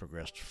has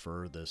progressed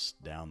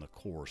furthest down the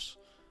course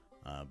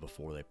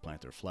before they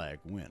plant their flag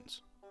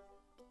wins.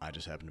 I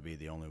just happened to be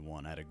the only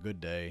one. I had a good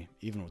day.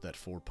 Even with that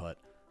 4-putt,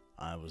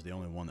 I was the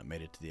only one that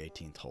made it to the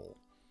 18th hole.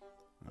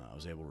 I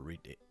was able to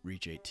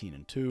reach 18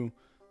 and 2,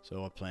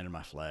 so I planted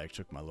my flag,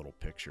 took my little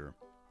picture,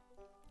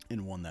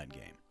 and won that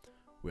game.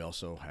 We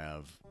also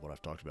have what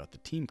I've talked about, the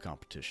team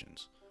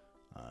competitions.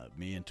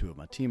 Me and 2 of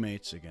my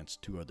teammates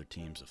against 2 other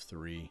teams of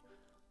 3,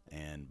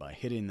 and by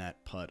hitting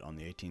that putt on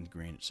the 18th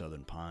green at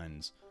Southern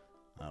Pines,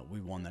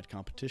 we won that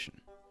competition.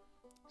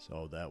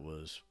 So that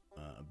was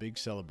a big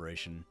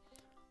celebration.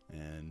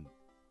 And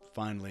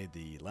finally,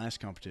 the last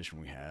competition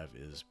we have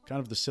is kind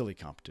of the silly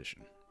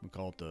competition. We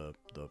call it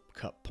the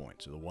cup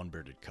points, or the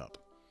one-bearded cup.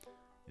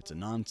 It's a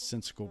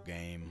nonsensical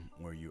game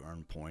where you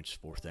earn points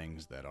for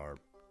things that are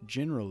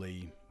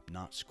generally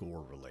not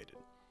score related.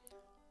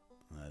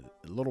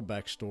 A little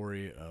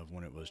backstory of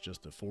when it was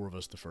just the 4 of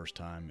us the first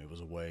time. It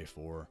was a way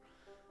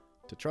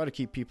to try to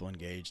keep people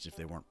engaged if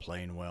they weren't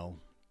playing well.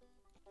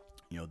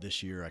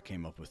 This year I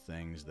came up with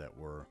things that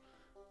were,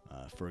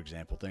 for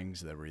example, things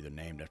that were either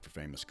named after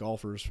famous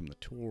golfers from the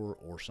tour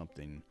or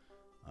something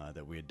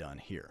that we had done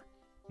here.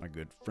 My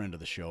good friend of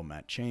the show,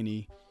 Matt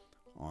Cheney,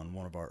 on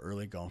one of our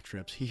early golf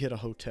trips, he hit a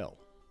hotel.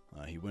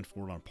 He went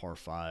for it on par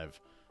 5,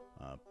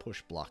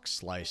 push block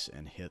slice,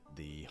 and hit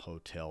the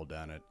hotel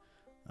down at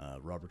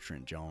Robert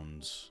Trent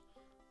Jones,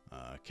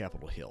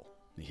 Capitol Hill.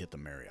 He hit the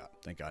Marriott.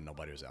 Thank God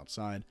nobody was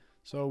outside.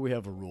 So we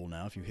have a rule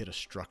now: if you hit a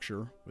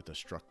structure with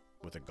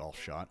a golf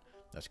shot,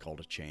 that's called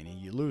a Cheney.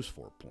 You lose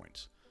 4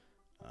 points.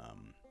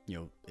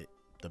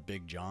 The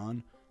Big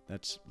John,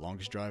 that's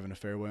longest drive in a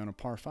fairway on a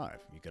par 5.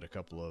 You get a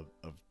couple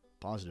of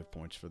positive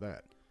points for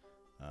that.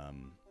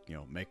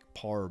 Make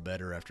par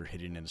better after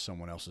hitting into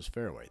someone else's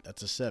fairway.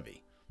 That's a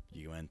Seve.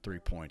 You win 3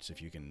 points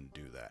if you can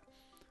do that.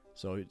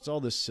 So it's all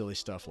this silly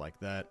stuff like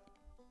that.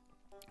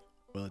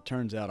 Well, it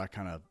turns out I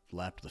kind of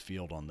lapped the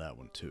field on that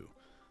one too.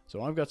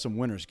 So I've got some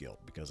winner's guilt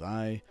because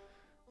I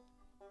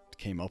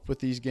came up with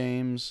these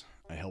games,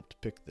 I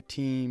helped pick the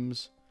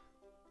teams,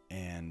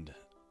 and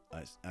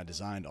I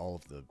designed all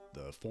of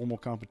the formal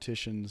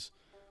competitions,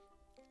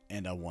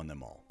 and I won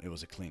them all. It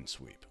was a clean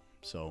sweep.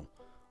 So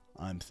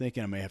I'm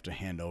thinking I may have to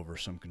hand over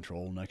some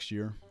control next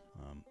year.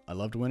 I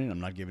loved winning. I'm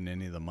not giving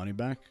any of the money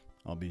back.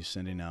 I'll be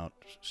sending out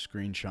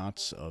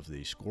screenshots of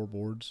the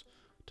scoreboards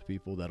to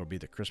people. That'll be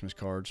the Christmas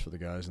cards for the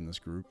guys in this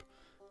group.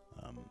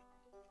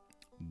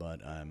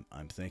 But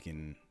I'm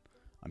thinking,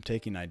 I'm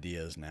taking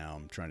ideas now.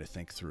 I'm trying to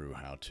think through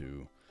how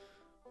to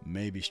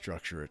maybe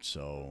structure it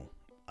so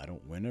I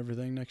don't win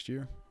everything next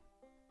year.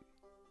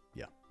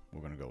 Yeah,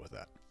 we're going to go with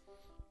that.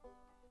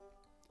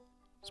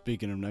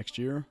 Speaking of next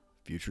year,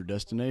 future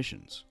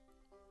destinations.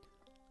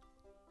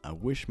 I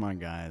wish my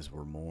guys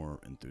were more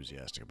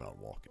enthusiastic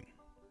about walking.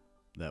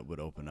 That would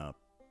open up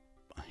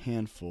a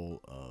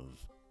handful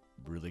of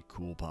really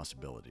cool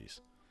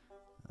possibilities.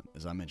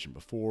 As I mentioned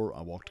before,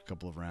 I walked a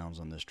couple of rounds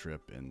on this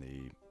trip in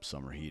the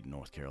summer heat in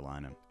North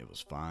Carolina. It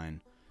was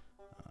fine.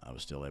 I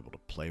was still able to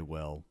play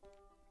well.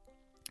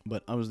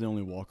 But I was the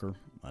only walker.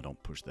 I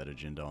don't push that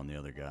agenda on the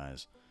other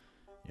guys.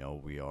 You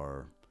know, we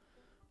are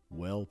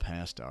well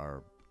past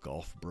our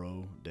golf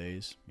bro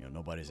days. You know,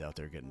 nobody's out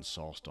there getting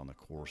sauced on the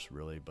course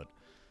really, but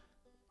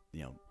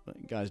you know,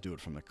 guys do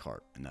it from the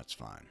cart, and that's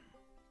fine.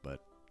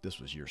 But this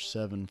was year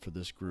 7 for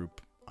this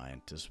group. I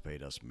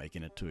anticipate us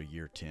making it to a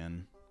year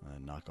 10.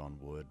 Knock on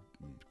wood,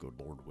 good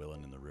Lord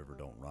willing, and the river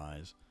don't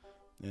rise.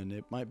 And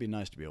it might be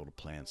nice to be able to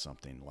plan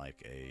something like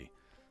a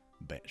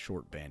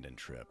short Bandon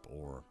trip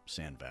or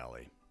Sand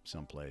Valley,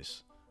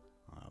 someplace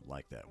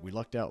like that. We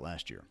lucked out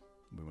last year.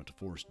 We went to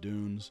Forest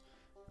Dunes,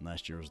 and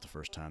last year was the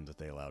first time that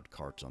they allowed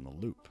carts on the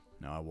loop.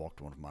 Now, I walked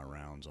one of my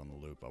rounds on the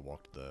loop. I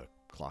walked the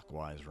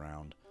clockwise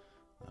round,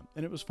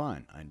 and it was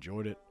fine. I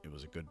enjoyed it. It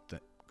was a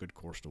good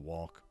course to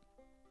walk.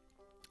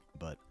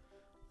 But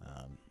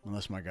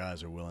unless my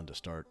guys are willing to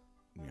start,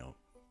 you know,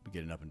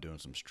 getting up and doing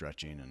some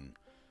stretching and,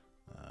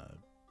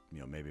 you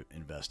know, maybe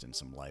invest in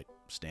some light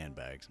stand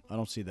bags, I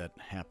don't see that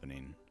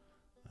happening.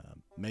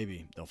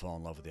 Maybe they'll fall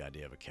in love with the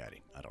idea of a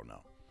caddy. I don't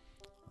know.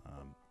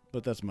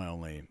 But that's my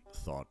only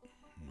thought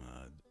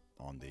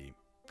on the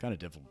kind of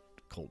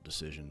difficult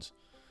decisions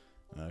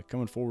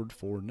coming forward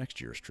for next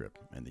year's trip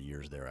and the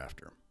years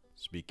thereafter.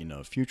 Speaking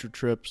of future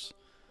trips,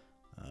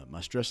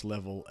 my stress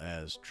level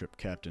as trip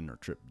captain or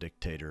trip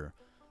dictator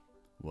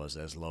was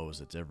as low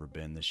as it's ever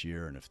been this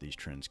year, and if these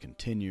trends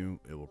continue,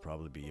 it will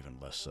probably be even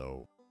less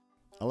so.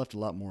 I left a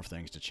lot more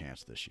things to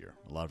chance this year.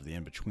 A lot of the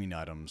in-between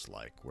items,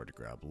 like where to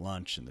grab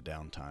lunch and the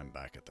downtime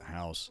back at the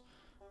house,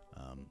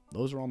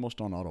 those are almost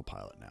on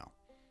autopilot now.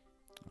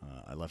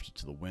 I left it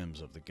to the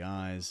whims of the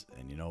guys,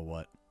 and you know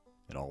what?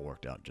 It all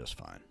worked out just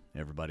fine.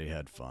 Everybody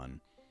had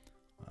fun.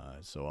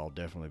 So I'll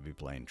definitely be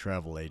playing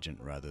travel agent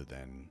rather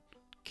than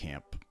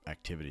camp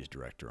activities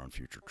director on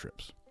future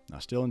trips. I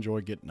still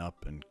enjoy getting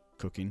up and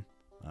cooking.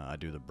 I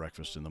do the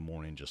breakfast in the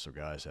morning just so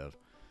guys have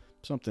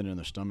something in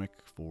their stomach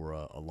for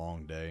a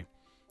long day.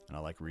 And I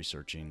like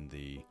researching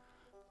the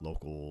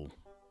local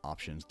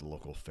options, the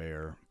local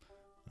fare.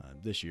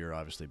 This year,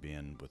 obviously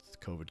being with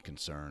COVID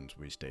concerns,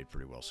 we stayed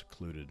pretty well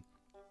secluded.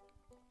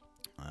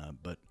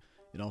 But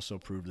it also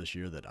proved this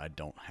year that I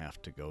don't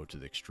have to go to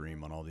the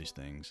extreme on all these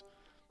things.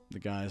 The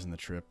guys in the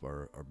trip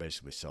are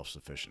basically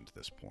self-sufficient at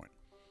this point.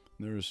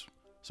 There's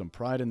some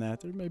pride in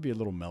that. There may be a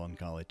little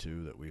melancholy,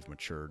 too, that we've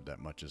matured that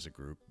much as a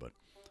group, but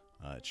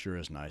it sure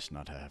is nice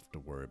not to have to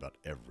worry about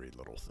every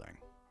little thing.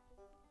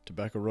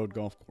 Tobacco Road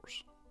Golf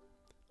Course.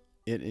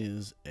 It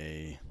is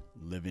a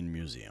living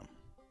museum.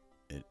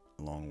 It,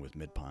 along with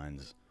Mid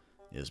Pines,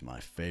 is my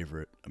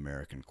favorite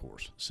American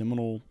course.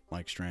 Seminole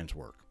Mike Strand's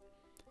work.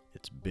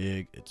 It's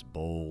big, it's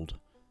bold,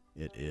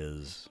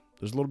 there's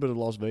a little bit of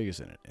Las Vegas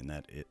in it, in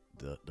that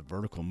the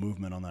vertical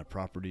movement on that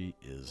property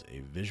is a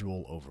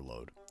visual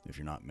overload if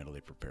you're not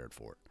mentally prepared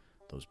for it.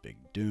 Those big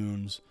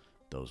dunes,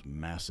 those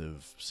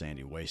massive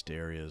sandy waste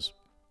areas,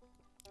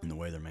 and the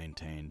way they're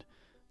maintained,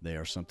 they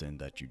are something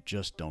that you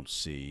just don't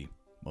see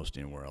most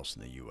anywhere else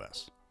in the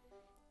U.S.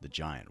 The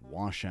giant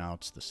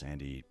washouts, the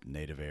sandy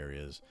native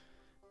areas,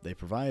 they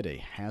provide a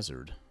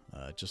hazard,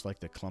 just like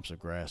the clumps of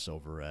grass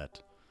over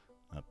at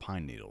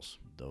Pine Needles.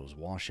 Those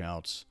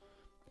washouts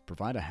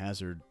provide a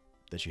hazard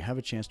that you have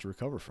a chance to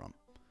recover from.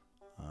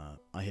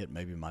 I hit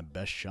maybe my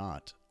best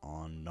shot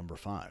on number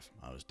 5.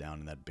 I was down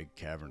in that big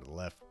cavern to the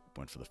left,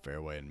 went for the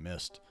fairway and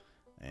missed,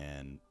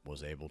 and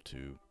was able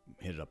to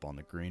hit it up on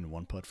the green,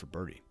 1 putt for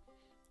birdie.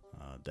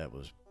 That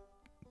was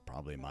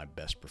probably my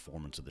best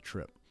performance of the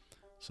trip.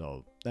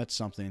 So that's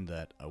something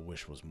that I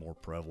wish was more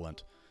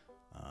prevalent.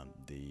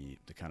 The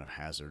kind of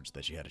hazards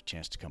that you had a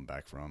chance to come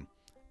back from.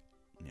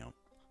 You know,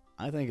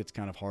 I think it's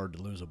kind of hard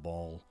to lose a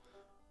ball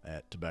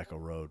at Tobacco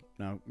Road.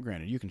 Now,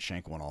 granted, you can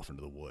shank one off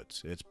into the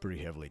woods. It's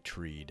pretty heavily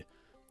treed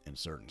in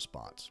certain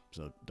spots,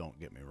 so don't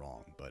get me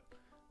wrong. But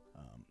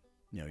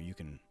you know,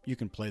 you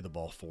can play the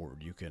ball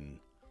forward. You can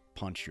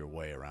punch your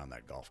way around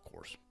that golf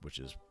course, which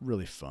is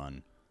really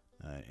fun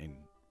and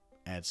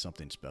adds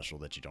something special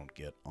that you don't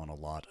get on a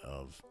lot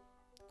of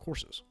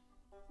courses.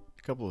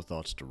 A couple of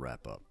thoughts to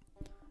wrap up.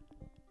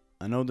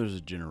 I know there's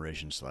a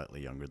generation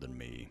slightly younger than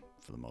me,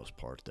 for the most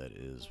part, that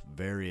is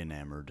very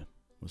enamored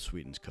with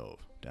Sweetens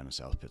Cove down in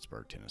South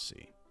Pittsburgh,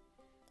 Tennessee.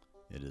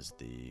 It is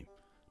the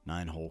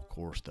 9-hole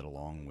course that,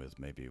 along with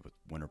maybe with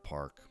Winter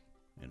Park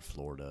in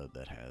Florida,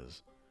 that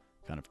has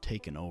kind of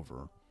taken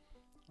over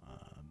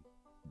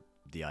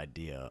the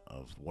idea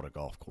of what a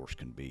golf course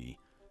can be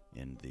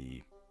in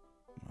the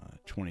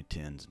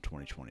 2010s and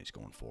 2020s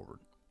going forward.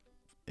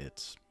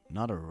 It's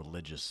not a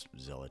religious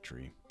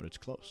zealotry, but it's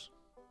close.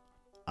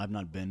 I've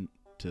not been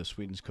to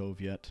Sweetens Cove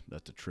yet.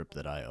 That's a trip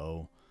that I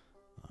owe.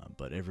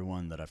 But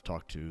everyone that I've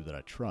talked to that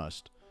I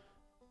trust,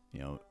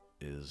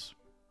 is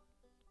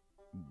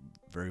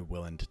very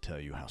willing to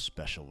tell you how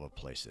special of a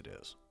place it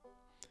is.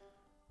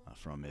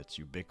 From its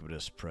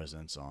ubiquitous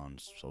presence on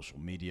social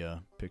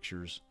media,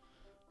 pictures,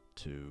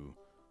 to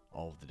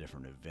all of the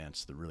different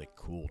events, the really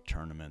cool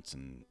tournaments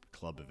and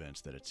club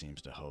events that it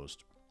seems to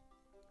host.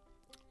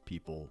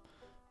 People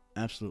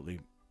absolutely,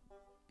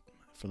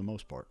 for the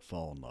most part,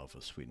 fall in love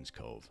with Sweetens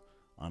Cove,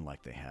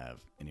 unlike they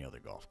have any other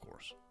golf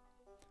course.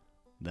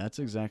 That's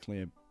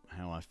exactly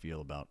how I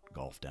feel about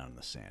golf down in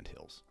the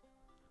Sandhills.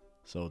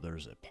 So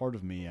there's a part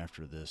of me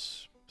after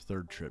this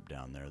third trip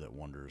down there that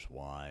wonders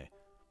why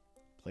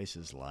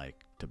places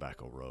like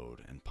Tobacco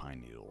Road and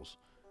Pine Needles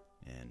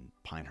and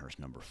Pinehurst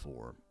number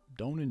 4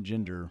 don't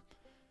engender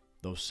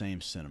those same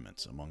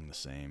sentiments among the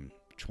same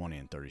 20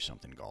 and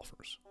 30-something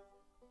golfers.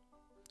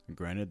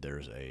 Granted,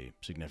 there's a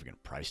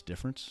significant price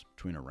difference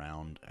between a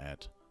round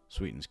at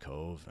Sweetens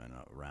Cove and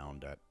a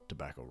round at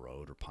Tobacco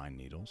Road or Pine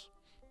Needles.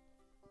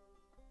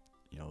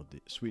 The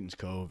Sweetens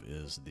Cove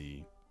is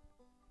the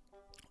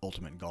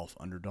ultimate golf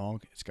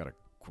underdog. It's got a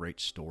great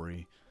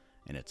story,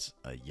 and it's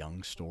a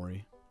young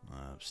story,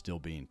 still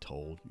being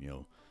told,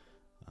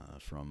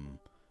 from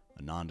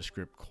a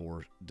nondescript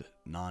course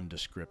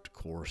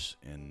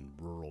in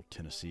rural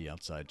Tennessee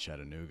outside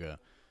Chattanooga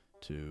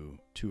to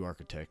two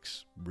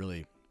architects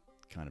really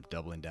kind of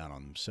doubling down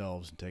on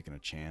themselves and taking a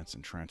chance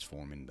and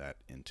transforming that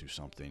into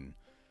something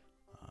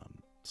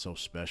so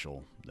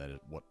special that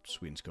what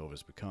Sweetens Cove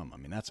has become. I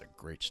mean, that's a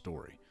great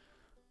story.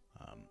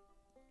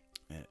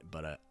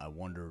 But I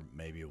wonder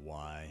maybe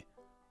why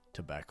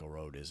Tobacco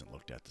Road isn't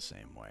looked at the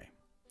same way,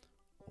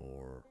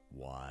 or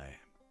why,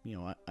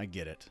 I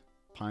get it.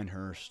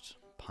 Pinehurst,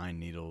 Pine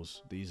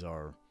Needles, these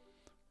are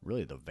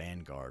really the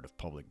vanguard of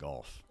public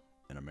golf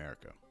in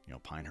America.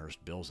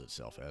 Pinehurst bills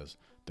itself as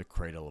the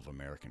cradle of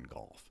American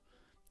golf.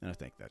 And I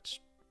think that's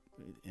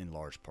in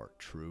large part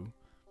true,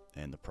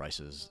 and the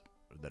prices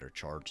that are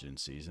charged in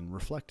season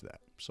reflect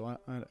that. So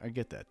I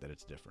get that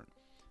it's different.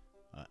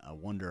 I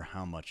wonder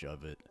how much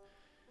of it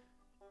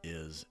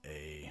is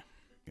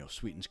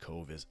Sweetens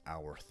Cove is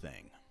our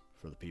thing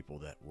for the people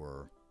that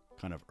were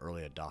kind of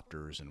early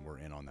adopters and were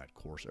in on that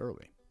course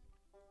early.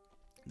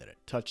 That it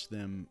touched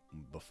them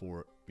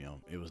before,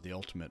 it was the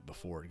ultimate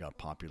before it got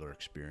popular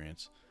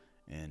experience,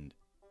 and,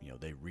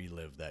 they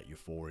relive that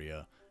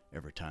euphoria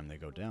every time they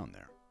go down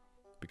there.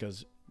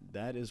 Because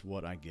that is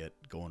what I get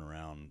going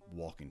around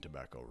walking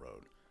Tobacco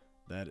Road.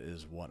 That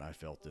is what I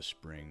felt this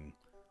spring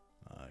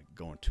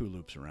going 2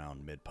 loops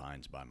around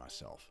Mid-Pines by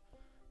myself.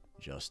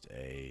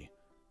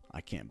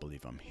 I can't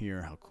believe I'm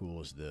here. How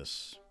cool is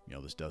this?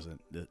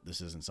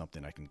 This isn't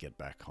something I can get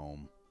back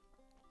home.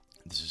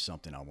 This is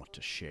something I want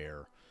to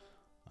share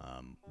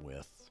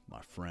with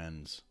my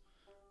friends.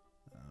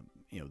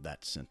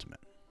 That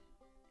sentiment.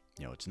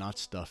 It's not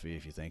stuffy.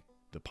 If you think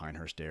the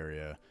Pinehurst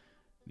area,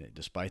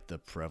 despite the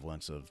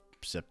prevalence of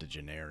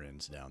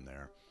septuagenarians down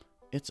there,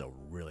 it's a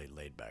really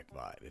laid-back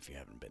vibe if you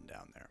haven't been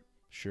down there.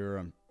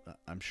 Sure,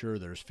 I'm sure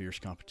there's fierce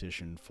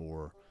competition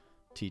for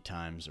tee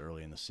times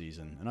early in the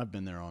season, and I've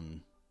been there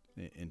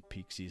in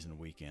peak season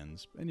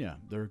weekends, and yeah,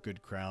 there are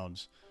good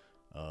crowds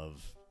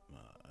of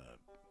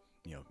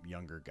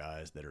younger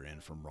guys that are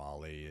in from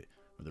Raleigh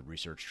or the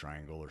Research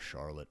Triangle or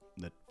Charlotte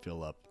that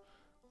fill up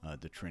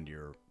the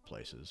trendier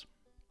places.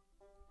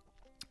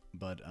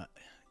 But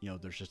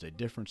there's just a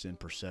difference in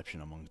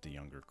perception among the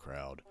younger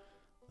crowd.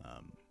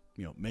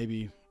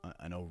 Maybe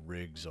I know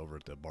Riggs over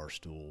at the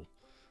Barstool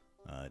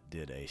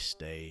did a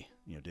stay,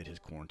 did his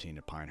quarantine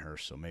at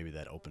Pinehurst, so maybe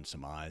that opened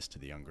some eyes to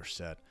the younger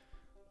set,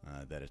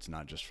 that it's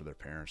not just for their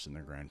parents and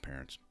their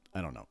grandparents.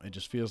 I don't know. It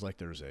just feels like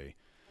there's a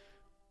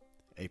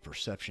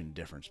perception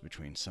difference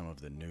between some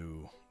of the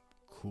new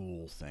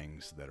cool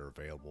things that are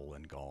available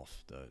in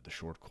golf, the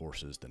short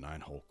courses, the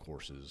 9-hole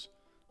courses,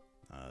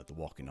 the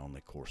walking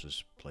only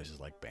courses, places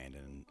like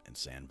Bandon and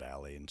Sand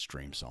Valley and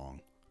Streamsong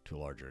to a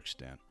larger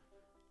extent.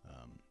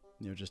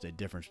 Just a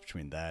difference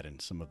between that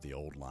and some of the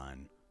old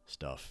line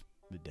stuff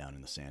down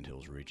in the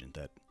Sandhills region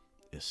that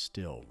is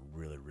still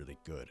really, really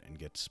good and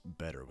gets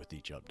better with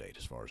each update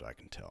as far as I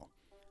can tell.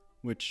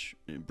 Which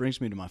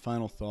brings me to my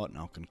final thought, and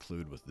I'll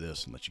conclude with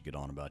this and let you get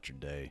on about your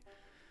day.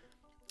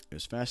 It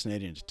was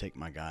fascinating to take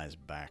my guys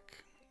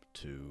back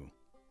to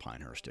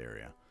Pinehurst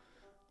area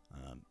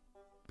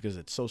because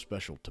it's so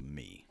special to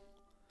me,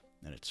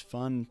 and it's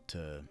fun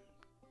to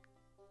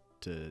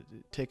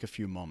take a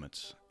few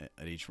moments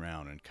at each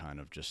round and kind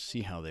of just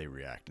see how they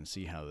react and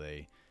see how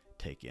they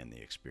take in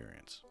the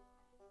experience.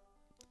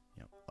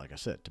 Like I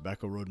said,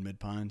 Tobacco Road and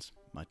Mid-Pines,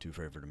 my 2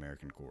 favorite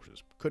American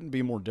courses. Couldn't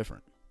be more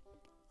different,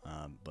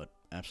 but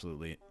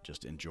absolutely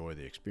just enjoy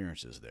the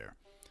experiences there.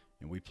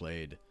 And we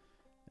played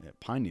at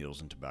Pine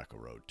Needles and Tobacco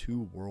Road,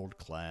 two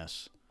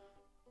world-class,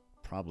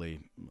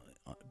 probably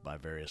by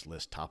various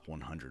lists, top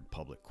 100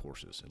 public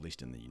courses, at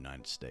least in the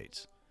United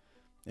States.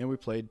 And we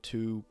played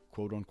two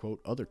quote-unquote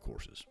other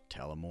courses,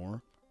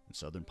 Tallamore and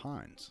Southern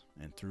Pines,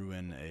 and threw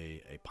in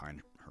a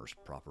Pinehurst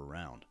proper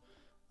round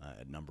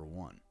at number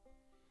 1.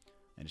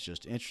 And it's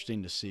just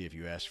interesting to see if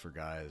you ask for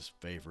guys'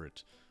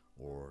 favorite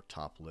or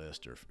top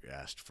list, or if you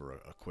asked for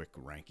a quick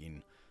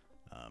ranking,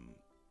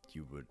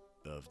 you would,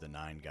 of the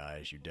 9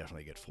 guys, you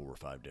definitely get 4 or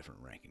 5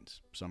 different rankings.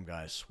 Some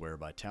guys swear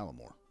by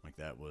Tallamore, like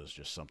that was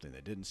just something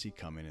they didn't see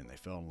coming and they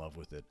fell in love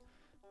with it.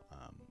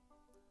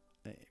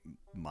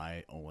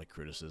 My only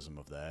criticism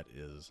of that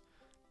is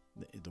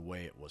the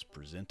way it was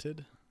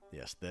presented,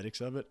 the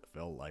aesthetics of it.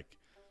 Felt like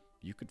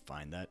you could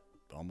find that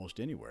almost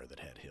anywhere that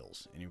had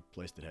hills. Any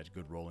place that had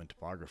good rolling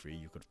topography,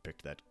 you could have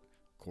picked that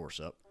course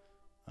up,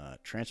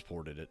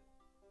 transported it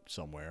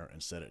somewhere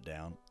and set it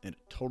down, and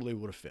it totally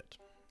would have fit.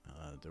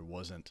 There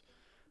wasn't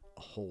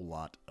a whole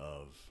lot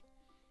of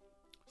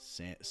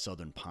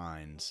Southern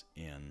Pines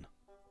in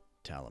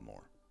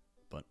Tallamore.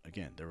 But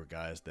again, there were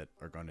guys that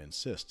are going to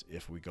insist,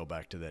 if we go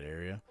back to that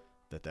area,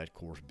 that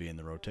course be in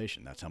the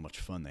rotation. That's how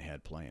much fun they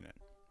had playing it.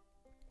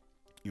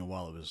 You know,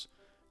 while it was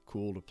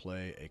cool to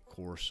play a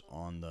course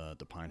on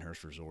the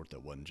Pinehurst Resort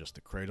that wasn't just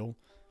the Cradle,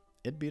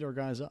 it beat our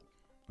guys up,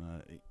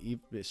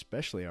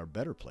 especially our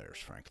better players,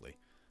 frankly.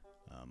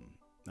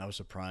 I was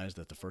surprised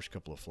that the first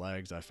couple of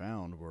flags I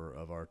found were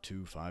of our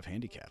 2-5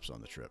 handicaps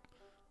on the trip.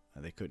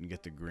 They couldn't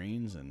get the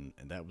greens, and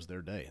that was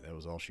their day. That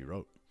was all she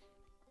wrote.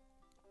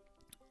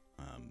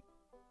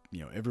 You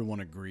know, everyone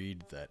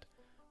agreed that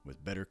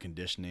with better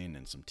conditioning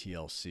and some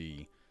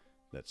TLC,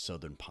 that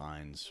Southern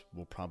Pines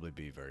will probably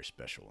be very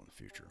special in the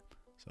future.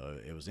 So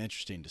it was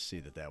interesting to see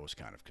that was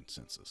kind of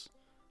consensus.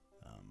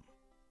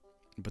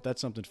 But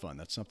that's something fun.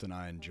 That's something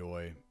I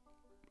enjoy,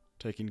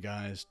 taking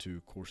guys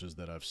to courses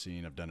that I've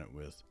seen. I've done it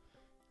with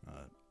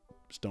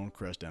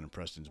Stonecrest down in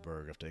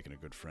Prestonsburg. I've taken a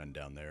good friend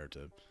down there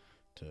to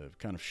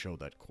kind of show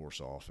that course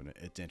off, and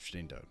it's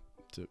interesting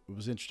it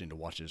was interesting to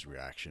watch his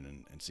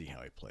reaction and see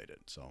how he played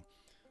it. So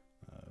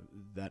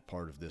that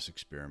part of this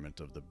experiment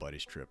of the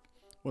Buddies trip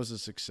was a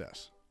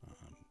success.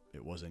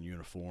 It wasn't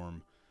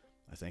uniform.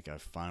 I think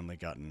I've finally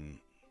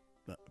gotten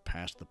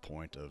past the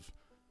point of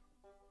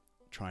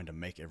trying to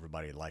make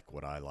everybody like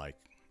what I like.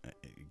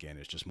 Again,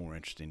 it's just more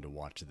interesting to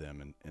watch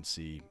them and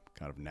see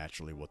kind of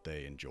naturally what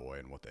they enjoy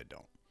and what they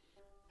don't.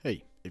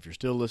 Hey, if you're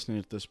still listening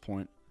at this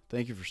point,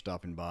 thank you for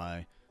stopping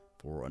by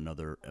for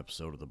another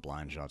episode of the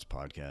Blind Shots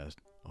podcast.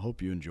 I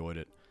hope you enjoyed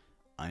it.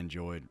 I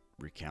enjoyed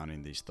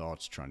recounting these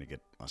thoughts, trying to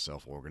get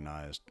myself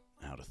organized,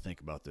 how to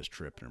think about this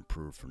trip and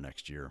improve for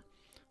next year.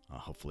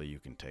 Hopefully you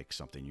can take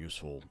something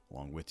useful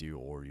along with you,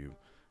 or you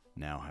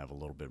now have a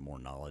little bit more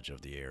knowledge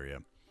of the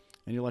area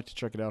and you'd like to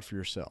check it out for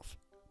yourself.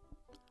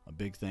 A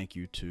big thank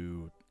you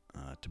to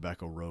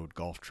Tobacco Road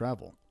Golf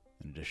Travel.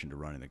 In addition to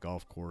running the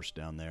golf course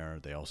down there,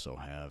 they also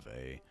have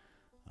a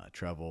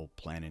travel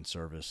planning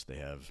service. They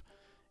have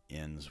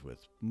inns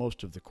with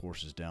most of the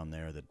courses down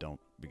there that don't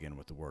begin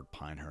with the word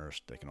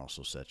Pinehurst. They can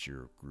also set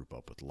your group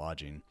up with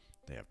lodging.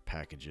 They have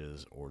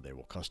packages, or they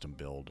will custom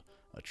build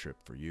a trip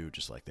for you,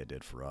 just like they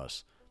did for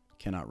us.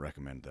 Cannot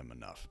recommend them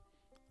enough.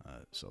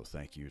 So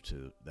thank you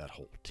to that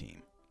whole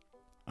team.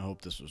 I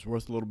hope this was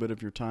worth a little bit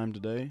of your time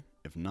today.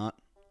 If not,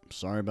 I'm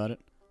sorry about it.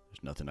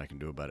 There's nothing I can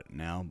do about it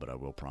now, but I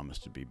will promise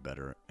to be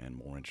better and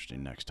more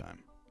interesting next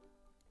time.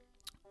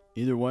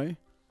 Either way,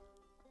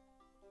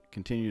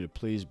 continue to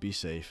please be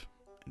safe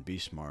and be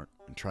smart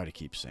and try to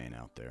keep sane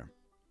out there.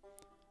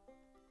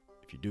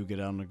 If you do get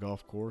out on the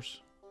golf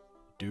course,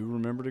 do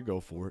remember to go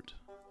for it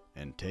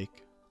and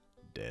take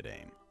dead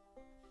aim.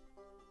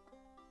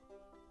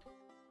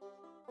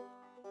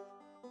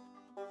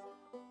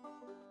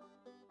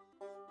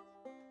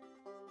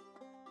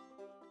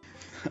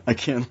 I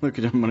can't look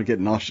at him. I'm going to get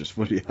nauseous.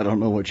 I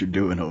don't know what you're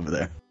doing over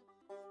there.